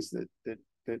things that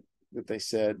they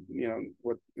said, you know,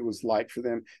 what it was like for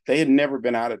them. They had never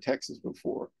been out of Texas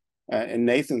before, and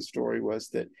Nathan's story was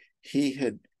that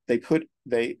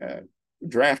they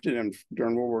drafted him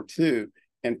during World War II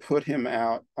and put him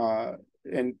out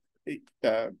and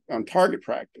on target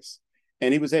practice,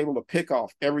 and he was able to pick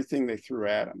off everything they threw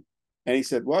at him. And he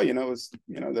said, well,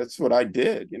 that's what I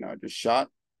did. I just shot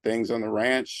things on the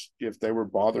ranch if they were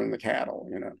bothering the cattle.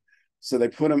 So they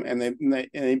put him, and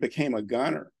he became a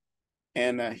gunner,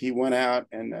 and he went out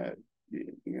and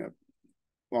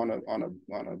on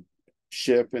a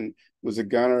ship and was a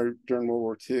gunner during World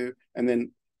War II. And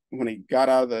then when he got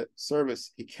out of the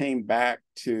service, he came back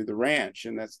to the ranch,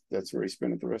 and that's where he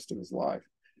spent the rest of his life.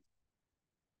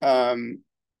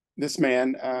 This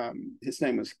man, his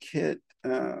name was Kit.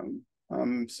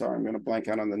 I'm sorry, I'm going to blank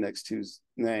out on the next two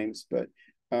names, but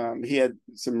he had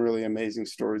some really amazing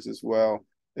stories as well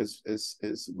as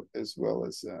well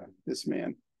as this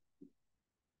man.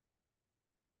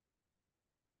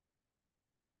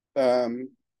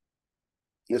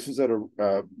 This was at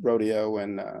a rodeo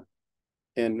at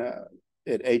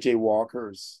AJ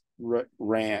Walker's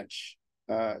ranch,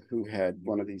 who had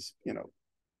one of these,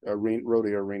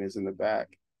 rodeo arenas in the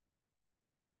back.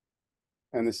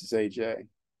 And this is AJ.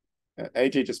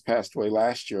 AJ just passed away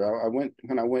last year.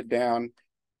 When I went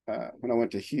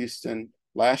to Houston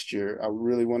last year, I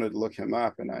really wanted to look him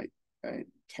up, and I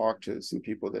talked to some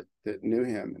people that knew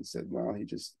him and said, well, he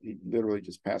literally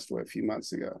just passed away a few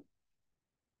months ago.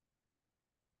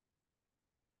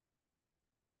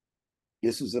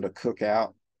 This was at a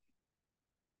cookout.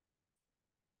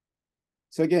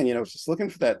 So again, just looking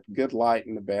for that good light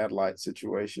in the bad light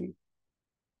situation.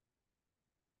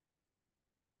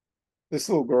 This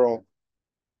little girl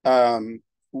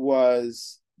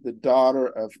was the daughter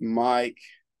of Michael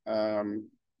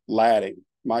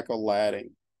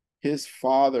Ladding. His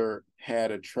father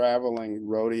had a traveling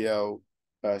rodeo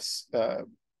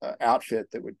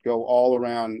outfit that would go all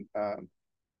around,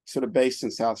 sort of based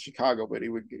in South Chicago, but he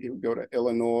would go to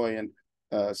Illinois and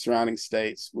surrounding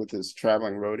states with his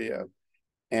traveling rodeo.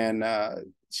 And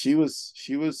she was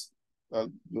a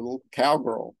little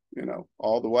cowgirl,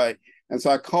 all the way. And so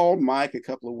I called Mike a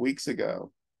couple of weeks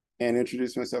ago and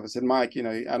introduced myself. I said, Mike, I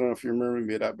don't know if you remember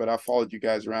me, but I followed you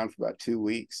guys around for about 2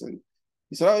 weeks. And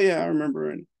he said, oh yeah, I remember.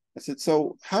 And I said,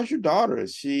 so how's your daughter?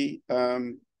 Is she,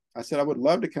 I said, I would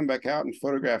love to come back out and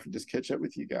photograph and just catch up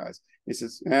with you guys. He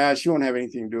says, she won't have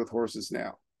anything to do with horses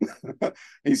now.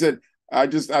 He said, I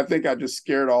think I just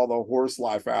scared all the horse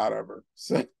life out of her.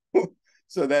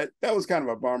 So that was kind of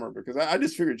a bummer, because I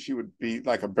just figured she would be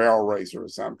like a barrel racer or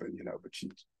something, but she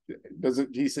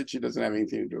doesn't. He said she doesn't have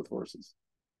anything to do with horses.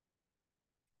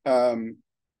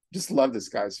 Just love this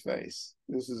guy's face.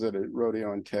 This was at a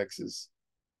rodeo in Texas,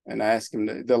 and I asked him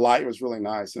the light was really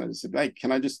nice, and I just said, hey,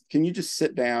 can you just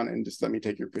sit down and just let me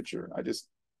take your picture?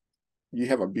 You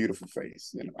have a beautiful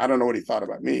face. I don't know what he thought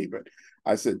about me, but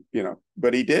I said,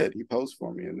 but he did. He posed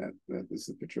for me, and that is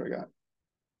the picture I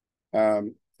got.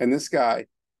 And this guy,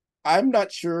 I'm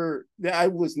not sure. I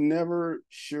was never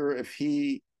sure if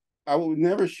he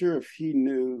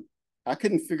knew I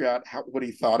couldn't figure out what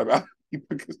he thought about me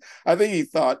because I think he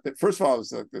thought that first of all, I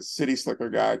was like the city slicker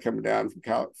guy coming down from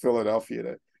Philadelphia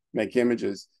to make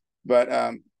images, but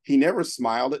he never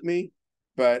smiled at me.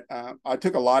 But I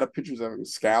took a lot of pictures of him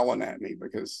scowling at me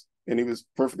and he was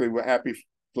perfectly happy to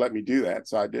let me do that,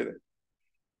 so I did it.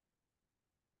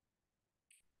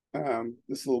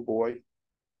 This little boy,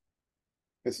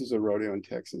 this is a rodeo in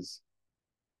Texas,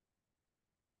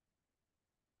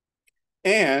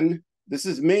 and this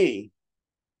is me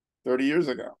 30 years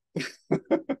ago.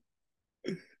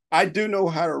 I do know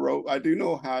how to rope. I do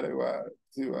know how to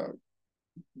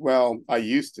well, I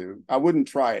used to. I wouldn't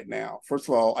try it now. First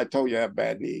of all, I told you I have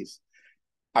bad knees.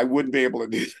 I wouldn't be able to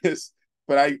do this,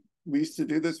 but we used to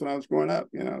do this when I was growing up,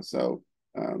 you know. So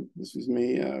this was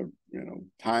me,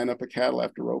 tying up a cattle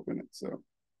after roping it. So,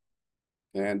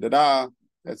 and da-da,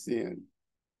 that's the end.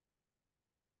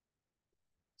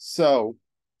 So,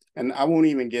 and I won't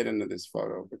even get into this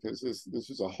photo because this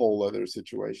was a whole other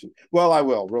situation. Well, I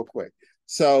will real quick.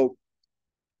 So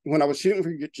when I was shooting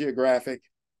for Geographic,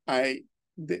 I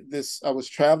was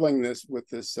traveling this with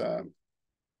this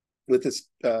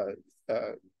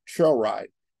trail ride,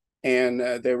 and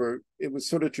it was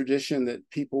sort of tradition that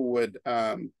people would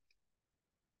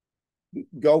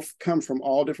come from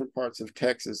all different parts of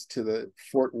Texas to the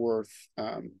Fort Worth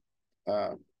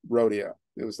rodeo.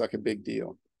 It was like a big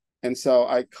deal. And so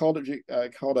I called up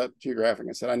Geographic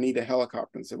and said, I need a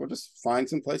helicopter. And said, well, just find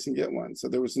some place and get one. So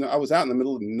I was out in the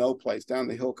middle of no place down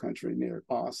the hill country near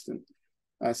Austin.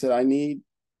 I said, I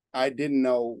didn't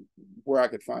know where I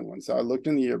could find one. So I looked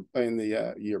in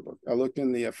the yearbook. I looked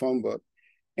in the phone book,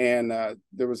 and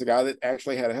there was a guy that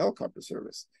actually had a helicopter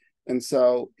service. And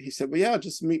so he said, well, yeah,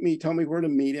 just meet me. Tell me where to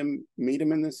meet him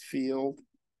in this field.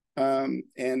 And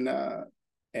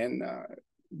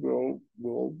we'll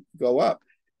go up.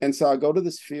 And so I go to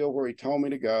this field where he told me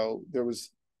to go. There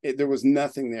was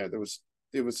nothing there. It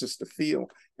was just a field.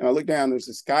 And I look down, there's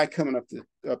this guy coming up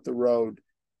the road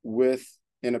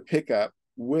in a pickup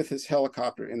with his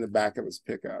helicopter in the back of his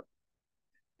pickup.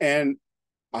 And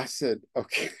I said,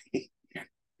 okay,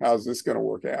 how's this going to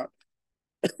work out?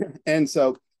 And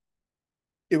so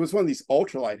it was one of these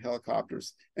ultralight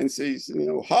helicopters. And so he's,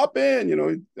 hop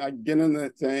in, I get in the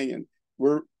thing and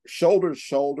we're shoulder to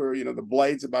shoulder, the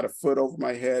blade's about a foot over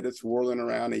my head. It's whirling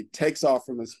around. He takes off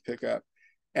from his pickup.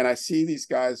 And I see these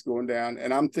guys going down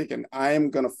and I'm thinking, I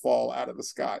am going to fall out of the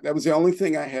sky. That was the only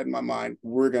thing I had in my mind.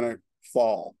 We're going to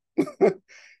fall.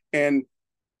 And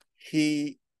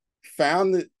he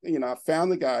found I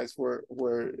found the guys where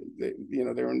they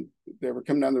were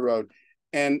coming down the road.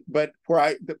 But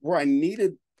where I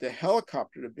needed the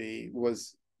helicopter to be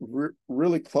was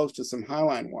really close to some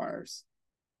highline wires.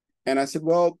 And I said,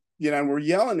 well, and we're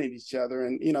yelling at each other.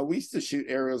 And, we used to shoot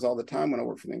aerials all the time when I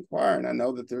worked for the Inquirer. And I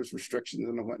know that there's restrictions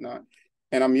and whatnot.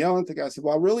 And I'm yelling at the guy. I said,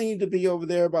 well, I really need to be over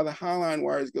there by the highline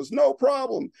wires. He goes, no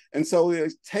problem. And so he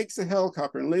takes the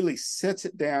helicopter and literally sets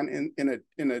it down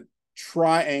in a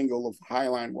triangle of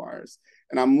highline wires.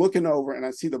 And I'm looking over and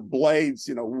I see the blades,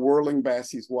 whirling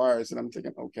past these wires. And I'm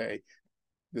thinking, okay,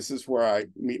 this is where I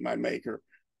meet my maker.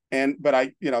 But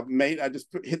I just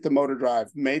hit the motor drive,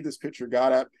 made this picture,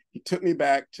 got up. He took me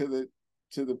back to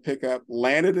the pickup,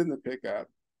 landed in the pickup,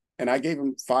 and I gave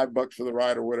him $5 for the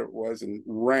ride or whatever it was, and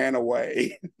ran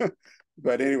away.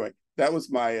 But anyway, that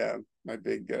was my my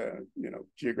big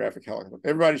Geographic helicopter.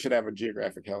 Everybody should have a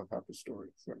Geographic helicopter story.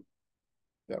 So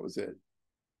that was it.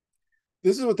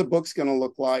 This is what the book's going to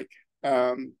look like.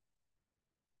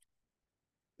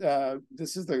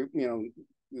 This is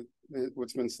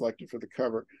what's been selected for the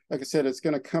cover. Like I said, it's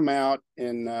going to come out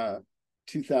in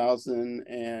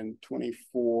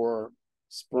 2024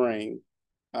 spring.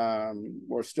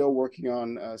 We're still working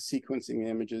on sequencing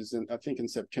images, and I think in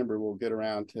September we'll get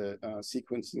around to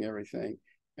sequencing everything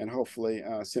and hopefully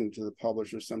send it to the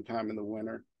publisher sometime in the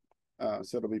winter.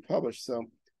 So it'll be published. So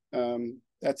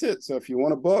that's it. So if you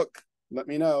want a book, let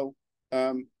me know.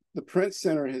 The Print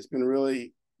Center has been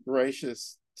really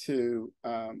gracious to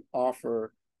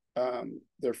offer so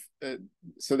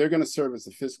they're going to serve as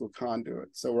a fiscal conduit.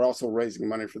 So we're also raising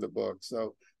money for the book.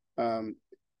 So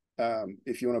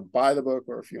if you want to buy the book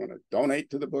or if you want to donate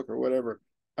to the book or whatever,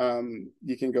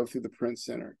 you can go through the Print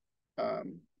Center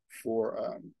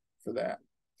for that.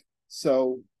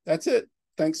 So that's it.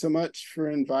 Thanks so much for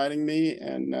inviting me,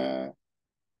 and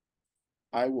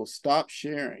I will stop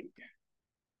sharing.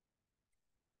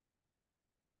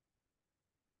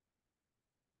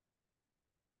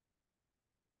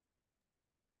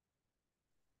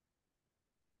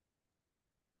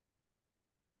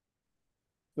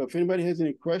 So if anybody has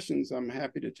any questions, I'm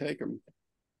happy to take them.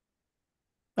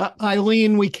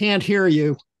 Eileen, we can't hear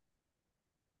you.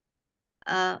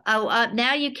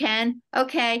 Now you can.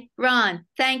 Okay, Ron,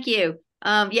 thank you.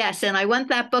 Yes, and I want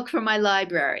that book for my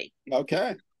library.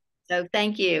 Okay. So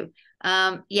thank you.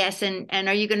 Yes, and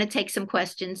are you going to take some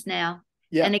questions now?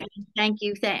 Yeah. And again, thank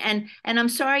you. And I'm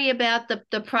sorry about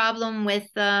the problem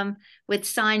with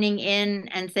signing in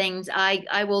and things.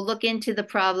 I will look into the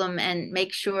problem and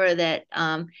make sure that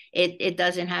it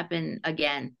doesn't happen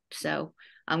again. So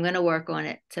I'm going to work on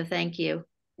it. So thank you.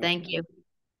 Thank you.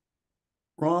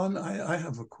 Ron, I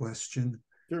have a question.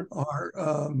 Sure. Our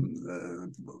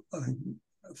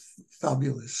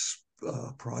fabulous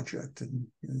project, and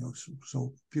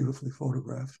so beautifully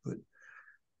photographed, but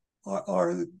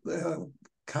are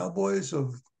cowboys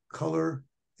of color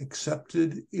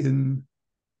accepted in,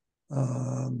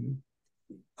 I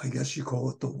guess you call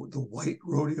it the white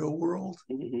rodeo world?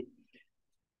 Mm-hmm.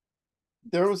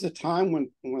 There was a time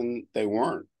when they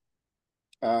weren't.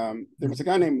 There was a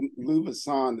guy named Lou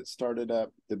Vasson that started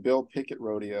up the Bill Pickett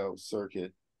rodeo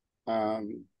circuit,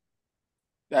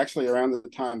 actually around the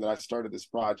time that I started this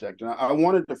project. And I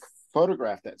wanted to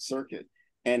photograph that circuit,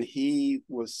 and he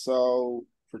was so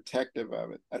protective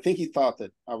of it. I think he thought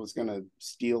that I was going to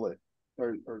steal it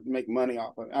or make money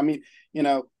off of it. I mean,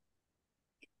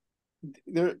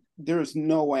 there's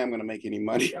no way I'm going to make any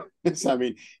money on this. I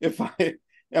mean,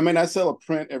 I sell a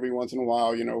print every once in a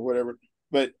while, whatever.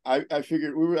 But I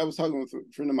figured I was talking with a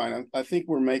friend of mine. I think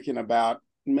we're making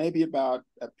maybe about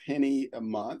a penny a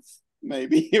month,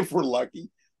 maybe if we're lucky.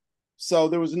 So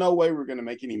there was no way we were going to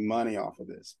make any money off of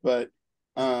this. But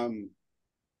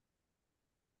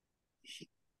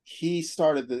he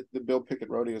started the Bill Pickett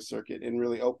rodeo circuit and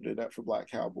really opened it up for Black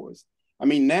cowboys. I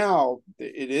mean, now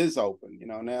it is open.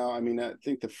 Now, I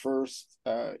think the first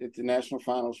at the National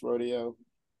Finals Rodeo,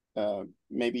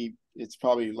 maybe it's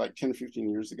probably like 10 or 15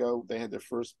 years ago, they had their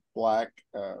first Black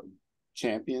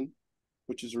champion,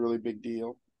 which is a really big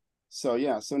deal. So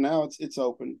yeah, so now it's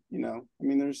open.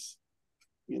 There's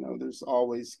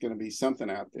always going to be something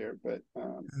out there, but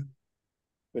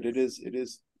it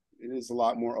is a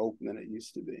lot more open than it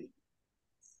used to be.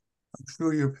 I'm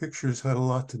sure your pictures had a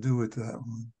lot to do with that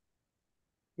one.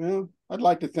 Well, I'd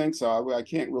like to think so. I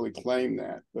can't really claim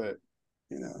that, but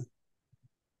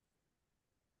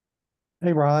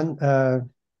Hey, Ron,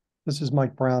 this is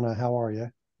Mike Brown. How are you?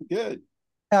 Good.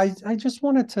 I just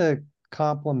wanted to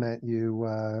compliment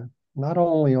you, not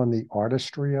only on the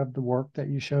artistry of the work that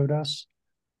you showed us,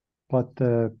 but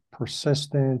the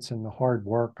persistence and the hard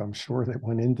work, I'm sure, that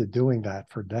went into doing that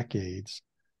for decades.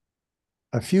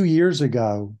 A few years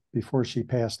ago, before she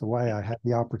passed away, I had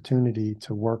the opportunity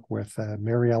to work with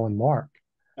Mary Ellen Mark.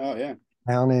 Oh, yeah.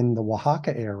 Down in the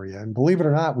Oaxaca area. And believe it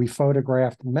or not, we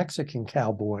photographed Mexican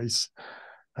cowboys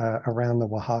around the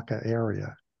Oaxaca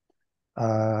area.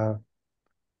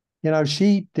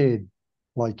 She did,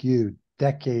 like you,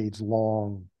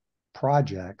 decades-long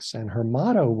projects, and her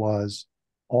motto was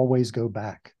always go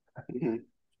back. Mm-hmm.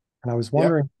 And I was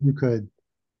wondering if you could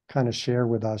kind of share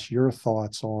with us your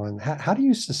thoughts on how do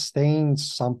you sustain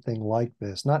something like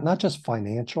this, not just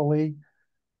financially,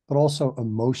 but also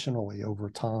emotionally over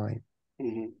time.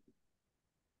 Mm-hmm.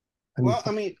 Well,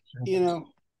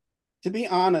 to be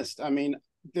honest,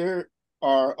 there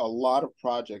are a lot of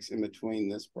projects in between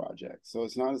this project. So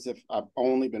it's not as if I've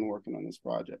only been working on this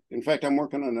project. In fact, I'm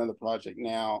working on another project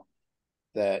now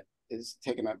that is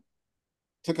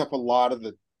took up a lot of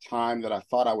the time that I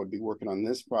thought I would be working on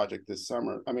this project this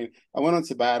summer. I went on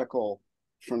sabbatical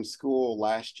from school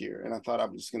last year, and I thought I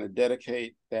was just going to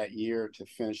dedicate that year to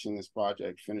finishing this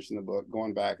project, finishing the book,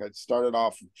 going back. I started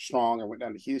off strong. I went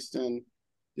down to Houston,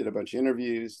 did a bunch of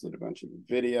interviews, did a bunch of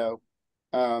video.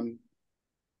 And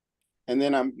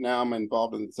then I'm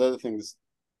involved in this other thing,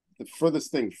 the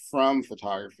furthest thing from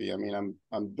photography.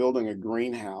 I'm building a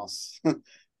greenhouse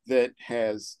that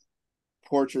has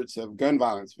portraits of gun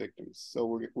violence victims.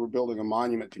 So we're building a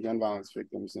monument to gun violence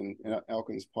victims in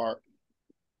Elkins Park.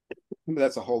 But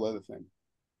that's a whole other thing.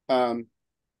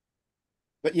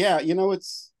 But yeah,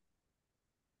 it's,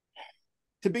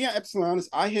 to be absolutely honest,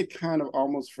 I had kind of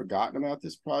almost forgotten about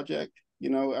this project.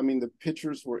 The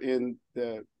pictures were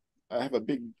I have a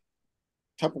big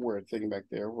Tupperware thing back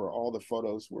there where all the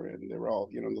photos were in. They were all,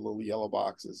 the little yellow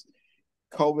boxes.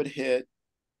 COVID hit,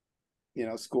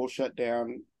 school shut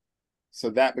down. So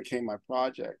that became my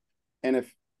project. And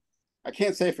I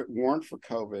can't say if it weren't for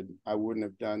COVID, I wouldn't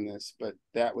have done this, but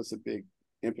that was a big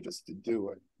impetus to do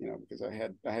it, because I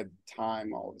had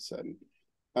time all of a sudden.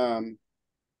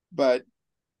 But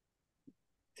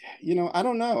I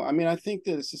don't know. I think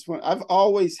that it's just I've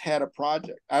always had a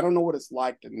project. I don't know what it's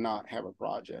like to not have a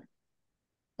project.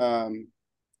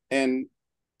 And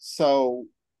so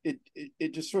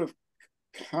it just sort of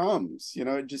comes,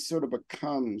 it just sort of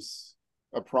becomes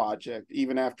a project,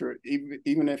 even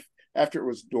if after it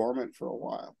was dormant for a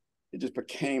while, it just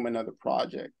became another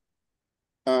project.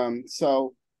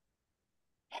 So,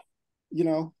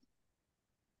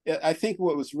 I think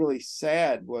what was really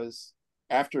sad was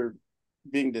after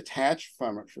being detached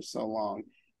from it for so long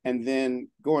and then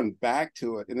going back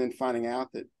to it and then finding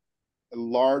out that a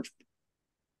large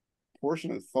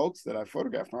portion of the folks that I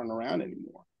photographed aren't around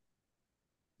anymore.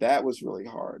 That was really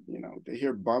hard, to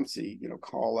hear Bumpsy,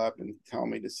 call up and tell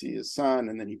me to see his son,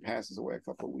 and then he passes away a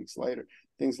couple of weeks later,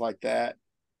 things like that.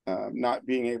 Not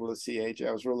being able to see AJ.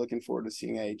 I was really looking forward to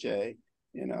seeing AJ,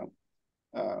 and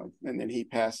then he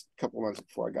passed a couple months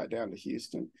before I got down to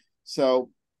Houston.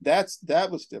 So that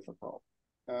was difficult,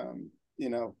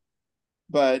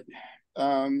 but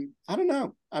I don't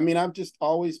know. I mean, I've just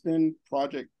always been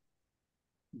project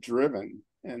driven,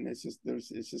 and it's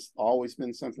just always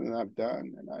been something that I've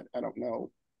done, and I don't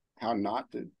know how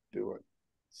not to do it.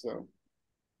 So,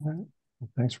 All right. Well,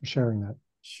 thanks for sharing that.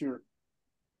 sure.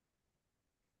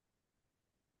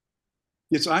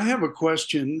 Yes, I have a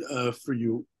question for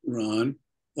you, Ron.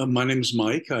 My name's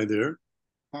Mike. Hi there.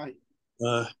 Hi.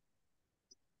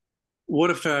 What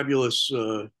a fabulous,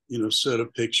 set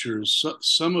of pictures.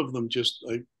 Some of them just,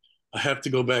 I have to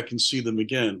go back and see them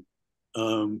again.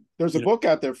 There's a book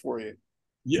out there for you.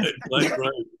 Yeah,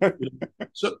 right.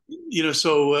 So,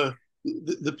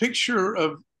 the picture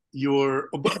of your,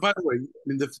 by the way, I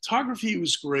mean, the photography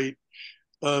was great,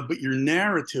 but your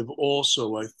narrative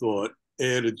also, I thought,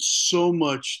 added so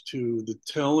much to the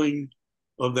telling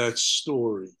of that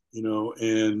story,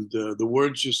 and the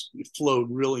words just flowed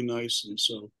really nicely.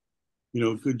 So,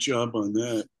 good job on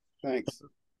that. Thanks.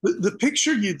 The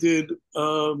picture you did,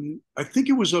 I think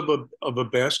it was of a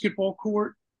basketball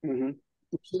court. Mm-hmm.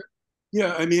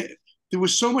 Yeah, I mean, there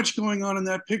was so much going on in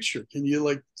that picture. Can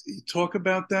you talk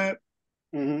about that?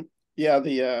 Mm-hmm. Yeah,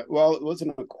 well, it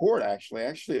wasn't a court actually.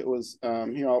 Actually, it was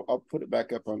here. I'll put it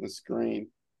back up on the screen.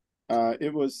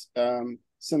 It was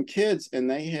some kids, and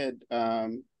they had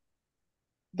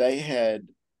there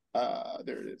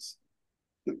it is.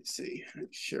 Let me see.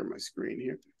 Share my screen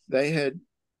here.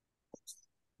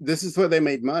 This is where they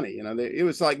made money. It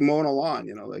was like mowing a lawn.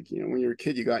 When you're a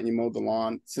kid, you got and you mowed the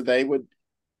lawn. So they would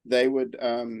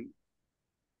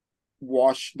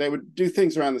wash. They would do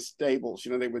things around the stables.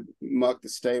 They would muck the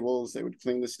stables. They would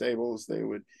clean the stables. They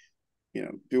would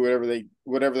do whatever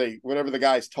the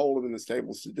guys told them in the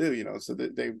stables to do, so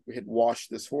that they had washed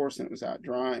this horse and it was out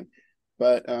drying.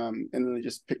 But and then they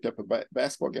just picked up a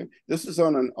basketball game. This was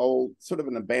on an old, sort of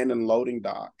an abandoned loading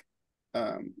dock.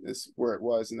 Is where it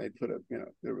was, and they put up,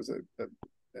 there was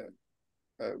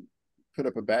put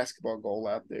up a basketball goal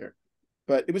out there.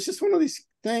 But it was just one of these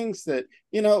things that,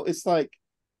 it's like,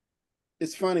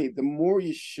 it's funny. The more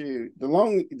you shoot, the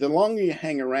longer you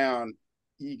hang around,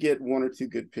 you get one or two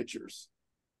good pictures.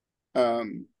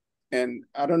 And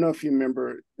I don't know if you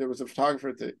remember, there was a photographer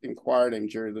at the Inquirer named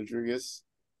Jerry Rodriguez.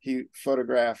 He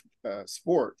photographed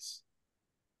sports,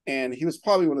 and he was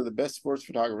probably one of the best sports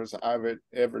photographers I've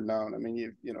ever known. I mean,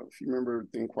 if you remember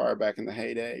the Inquirer back in the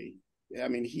heyday, I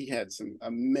mean, he had some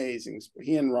amazing.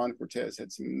 He and Ron Cortez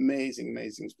had some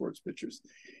amazing sports pictures.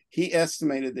 He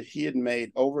estimated that he had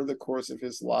made, over the course of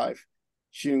his life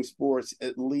shooting sports,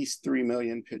 at least 3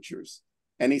 million pictures.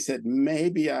 And he said,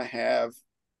 maybe I have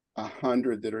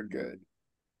 100 that are good.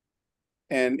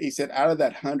 And he said, out of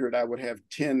that 100, I would have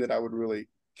 10 that I would really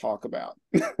talk about.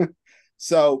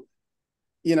 So,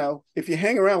 if you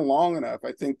hang around long enough,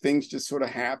 I think things just sort of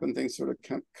happen, things sort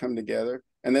of come together.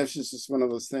 And that's just one of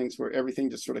those things where everything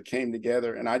just sort of came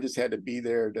together, and I just had to be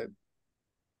there to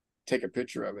take a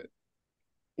picture of it.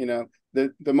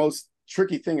 The most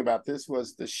tricky thing about this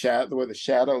was the way the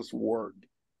shadows worked.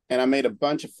 And I made a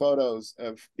bunch of photos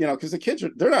of, because the kids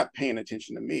they're not paying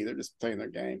attention to me. They're just playing their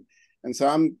game. And so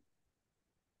I'm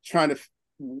trying to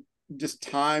just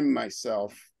time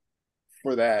myself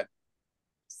for that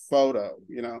photo,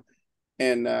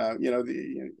 and,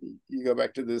 you go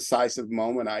back to the decisive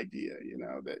moment idea,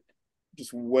 that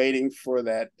just waiting for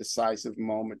that decisive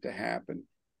moment to happen.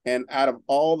 And out of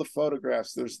all the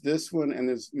photographs, there's this one, and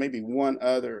there's maybe one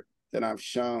other that I've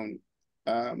shown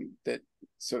that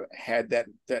sort of had that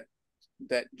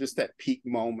just that peak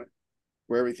moment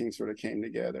where everything sort of came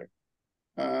together.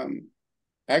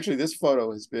 Actually, this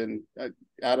photo has been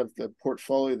out of the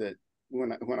portfolio that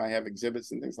when I have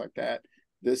exhibits and things like that,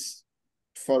 this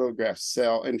photograph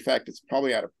sell. In fact, it's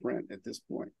probably out of print at this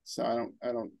point, so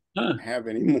I don't have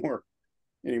any more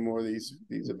of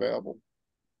these available.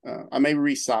 I may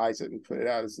resize it and put it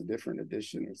out as a different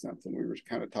edition or something. We were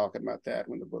kind of talking about that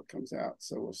when the book comes out,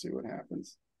 so we'll see what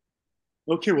happens.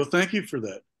 Okay, well, thank you for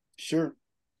that. Sure.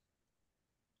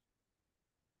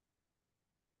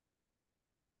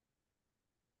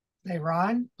 Hey,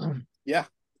 Ron. Yeah.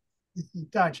 This is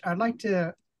Dutch. I'd like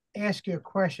to ask you a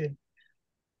question.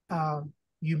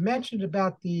 You mentioned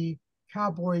about the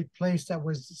Cowboy place that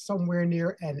was somewhere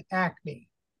near an Acme,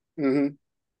 Mm-hmm.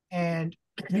 and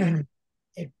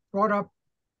it brought up,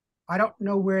 I don't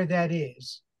know where that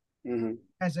is. Mm-hmm.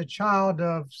 As a child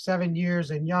of 7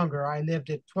 years and younger, I lived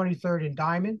at 23rd and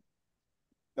Diamond,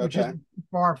 which Okay. isn't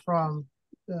far from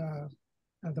the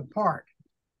park.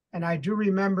 And I do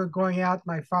remember going out,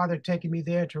 my father taking me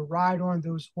there to ride on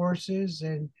those horses.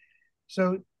 And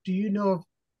so, do you know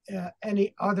of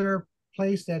any other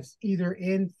place that's either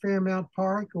in Fairmount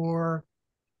Park, or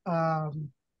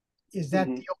is that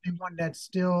Mm-hmm. the only one that's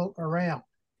still around?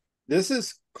 This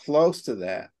is close to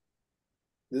that.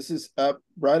 This is up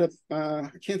right up. I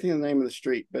can't think of the name of the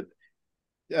street, but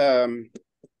um,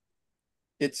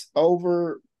 it's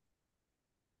over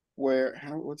where.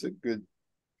 What's a good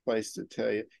place to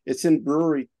tell you? It's in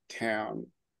Brewery Town,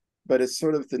 but it's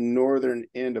sort of the northern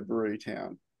end of Brewery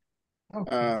Town.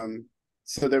 Okay.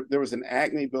 So there was an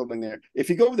Acme building there. If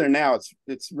you go over there now,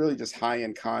 it's really just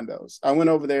high-end condos. I went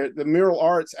over there. The Mural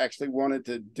Arts actually wanted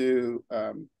to do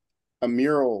a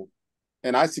mural,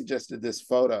 and I suggested this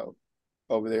photo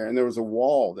over there, and there was a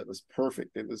wall that was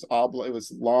perfect. It was it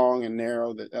was long and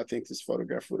narrow, that I think this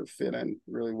photograph would have fit in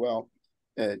really well.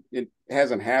 It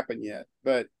hasn't happened yet,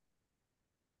 but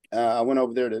I went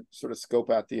over there to sort of scope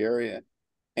out the area,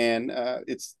 and I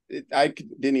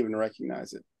didn't even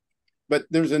recognize it. But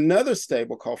there's another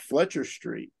stable called Fletcher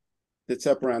Street that's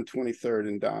up around 23rd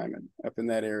and Diamond, up in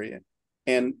that area.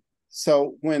 And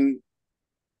so when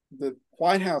the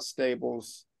White House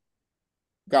stables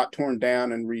got torn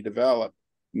down and redeveloped,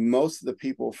 most of the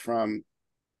people from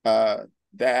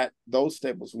those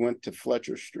stables went to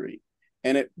Fletcher Street.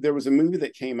 And there was a movie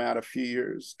that came out a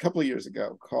couple of years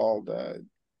ago called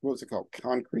what was it called?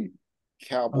 Concrete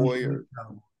Cowboy, or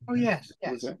Oh, yes,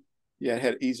 what was yes. that? Yeah, it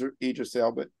had Idris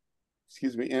Elba,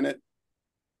 in it,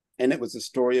 and it was a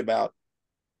story about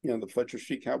the Fletcher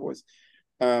Street Cowboys.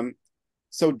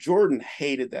 So Jordan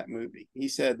hated that movie. He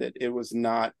said that it was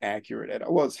not accurate at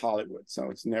all. Well, it's Hollywood, so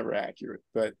it's never accurate,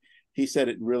 but he said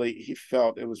he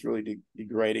felt it was really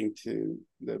degrading to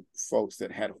the folks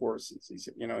that had horses. He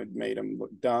said, it made them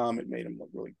look dumb. It made them look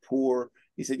really poor.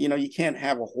 He said, you can't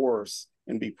have a horse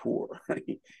and be poor.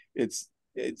 Right? It's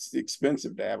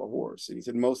expensive to have a horse. And he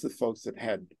said most of the folks that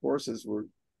had horses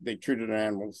they treated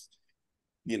animals,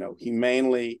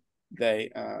 humanely. They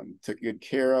took good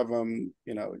care of them,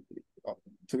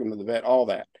 took them to the vet, all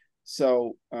that.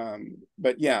 So,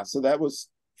 but yeah, so that was,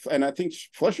 and I think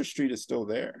Fletcher Street is still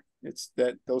there. It's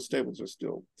that those stables are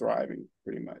still thriving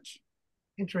pretty much.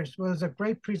 Interesting. Well, it was a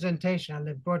great presentation, and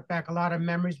it brought back a lot of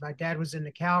memories. My dad was in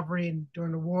the cavalry and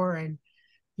during the war, and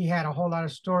he had a whole lot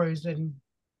of stories and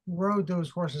rode those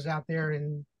horses out there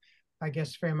in, I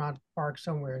guess, Fairmount Park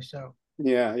somewhere. So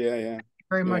Yeah.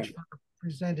 very much for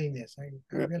presenting this. I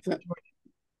really enjoyed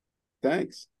it.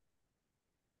 Thanks.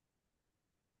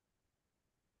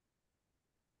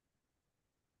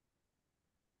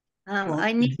 Well,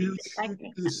 I need. did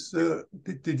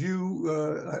you,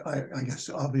 I guess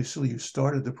obviously you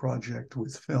started the project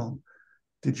with film.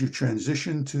 Did you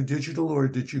transition to digital, or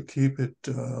did you keep it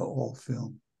all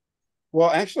film? Well,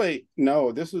 actually,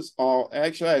 no. This was all.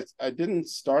 Actually, I didn't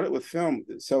start it with film.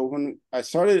 So when I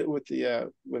started it with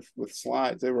the with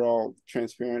slides, they were all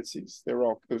transparencies. It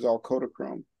was all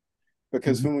Kodachrome,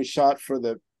 because when we shot for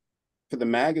the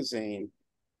magazine,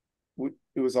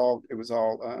 it was all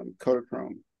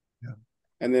Kodachrome. Yeah.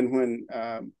 And then when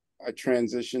I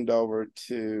transitioned over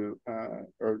to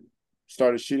or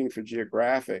started shooting for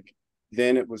Geographic,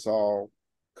 then it was all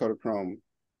Kodachrome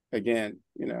again,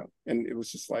 and it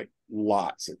was just like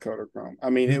lots of Kodachrome.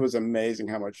 I mean, it was amazing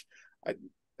how much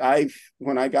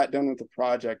when I got done with the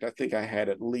project, I think I had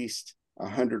at least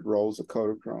 100 rolls of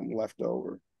Kodachrome left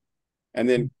over, and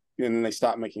then they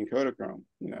stopped making Kodachrome.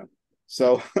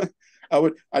 So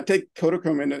I take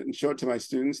Kodachrome in and show it to my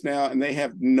students now, and they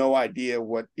have no idea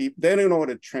they don't know what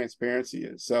a transparency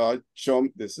is. So I show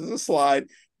them, this is a slide,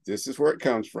 this is where it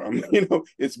comes from.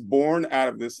 It's born out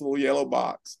of this little yellow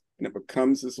box, and it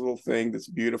becomes this little thing that's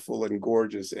beautiful and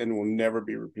gorgeous and will never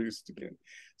be reproduced again.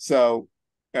 So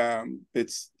I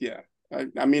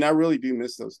mean, I really do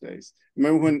miss those days.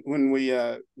 Remember when we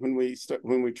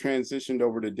transitioned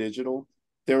over to digital,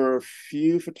 there were a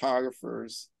few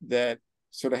photographers that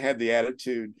sort of had the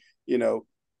attitude,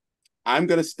 I'm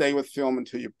going to stay with film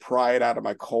until you pry it out of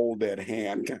my cold dead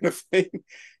hand, kind of thing.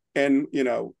 And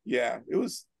it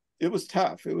was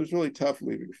tough. It was really tough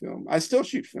leaving film. I still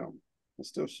shoot film. I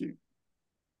still shoot.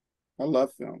 I love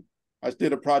film. I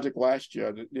did a project last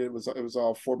year. It was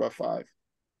all 4x5,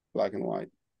 black and white.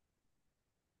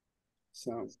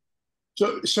 So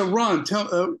Ron,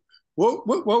 tell what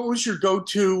was your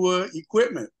go-to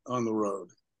equipment on the road?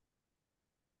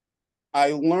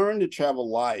 I learned to travel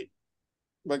light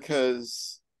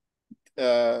because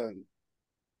well,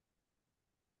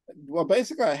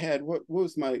 basically I had what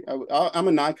was my I'm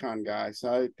a Nikon guy,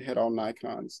 so I had all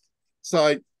Nikons.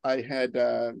 So I had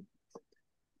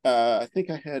I think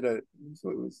I had it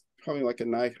was probably like a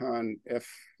Nikon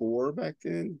F4 back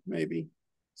then, maybe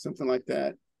something like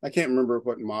that. I can't remember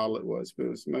what model it was, but it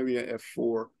was maybe a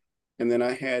F4. And then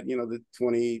I had, you know, the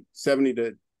 70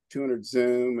 to 200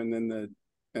 zoom, and then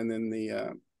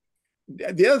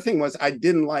the other thing was I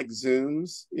didn't like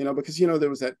zooms, you know, because, you know, there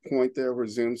was that point there where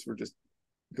zooms were just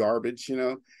garbage, you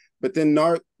know. But then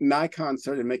Nikon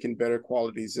started making better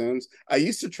quality zooms. I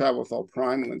used to travel with all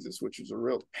prime lenses, which was a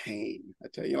real pain. I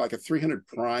tell you, like a 300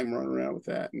 prime running around with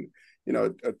that, and, you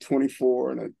know, a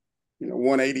 24 and a, you know,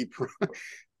 180 prime.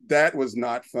 That was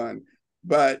not fun.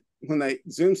 But when the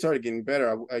zoom started getting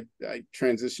better, I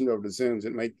transitioned over to zooms.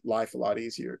 It made life a lot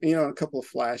easier. You know, a couple of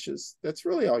flashes. That's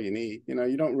really all you need. You know,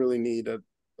 you don't really need a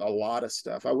lot of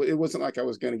stuff. It wasn't like I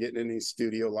was going to get any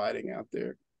studio lighting out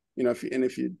there. You know, if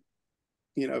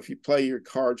you play your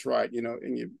cards right, you know,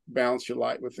 and you balance your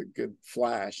light with a good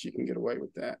flash, you can get away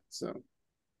with that. So,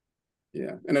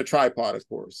 yeah, and a tripod, of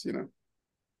course, you know.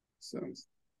 So.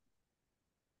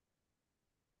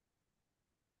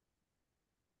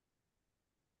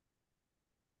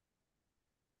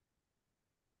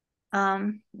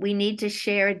 We need to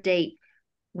share a date.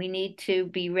 We need to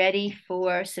be ready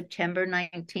for September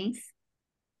 19th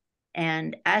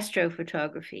and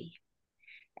astrophotography.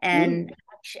 And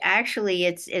actually,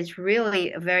 it's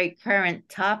really a very current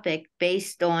topic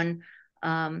based on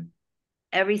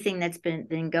everything that's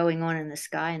been going on in the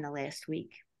sky in the last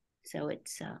week. So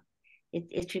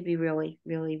it should be really,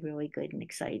 really, really good and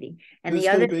exciting. And who's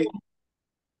the other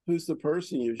who's the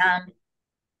person you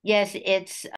yes, it's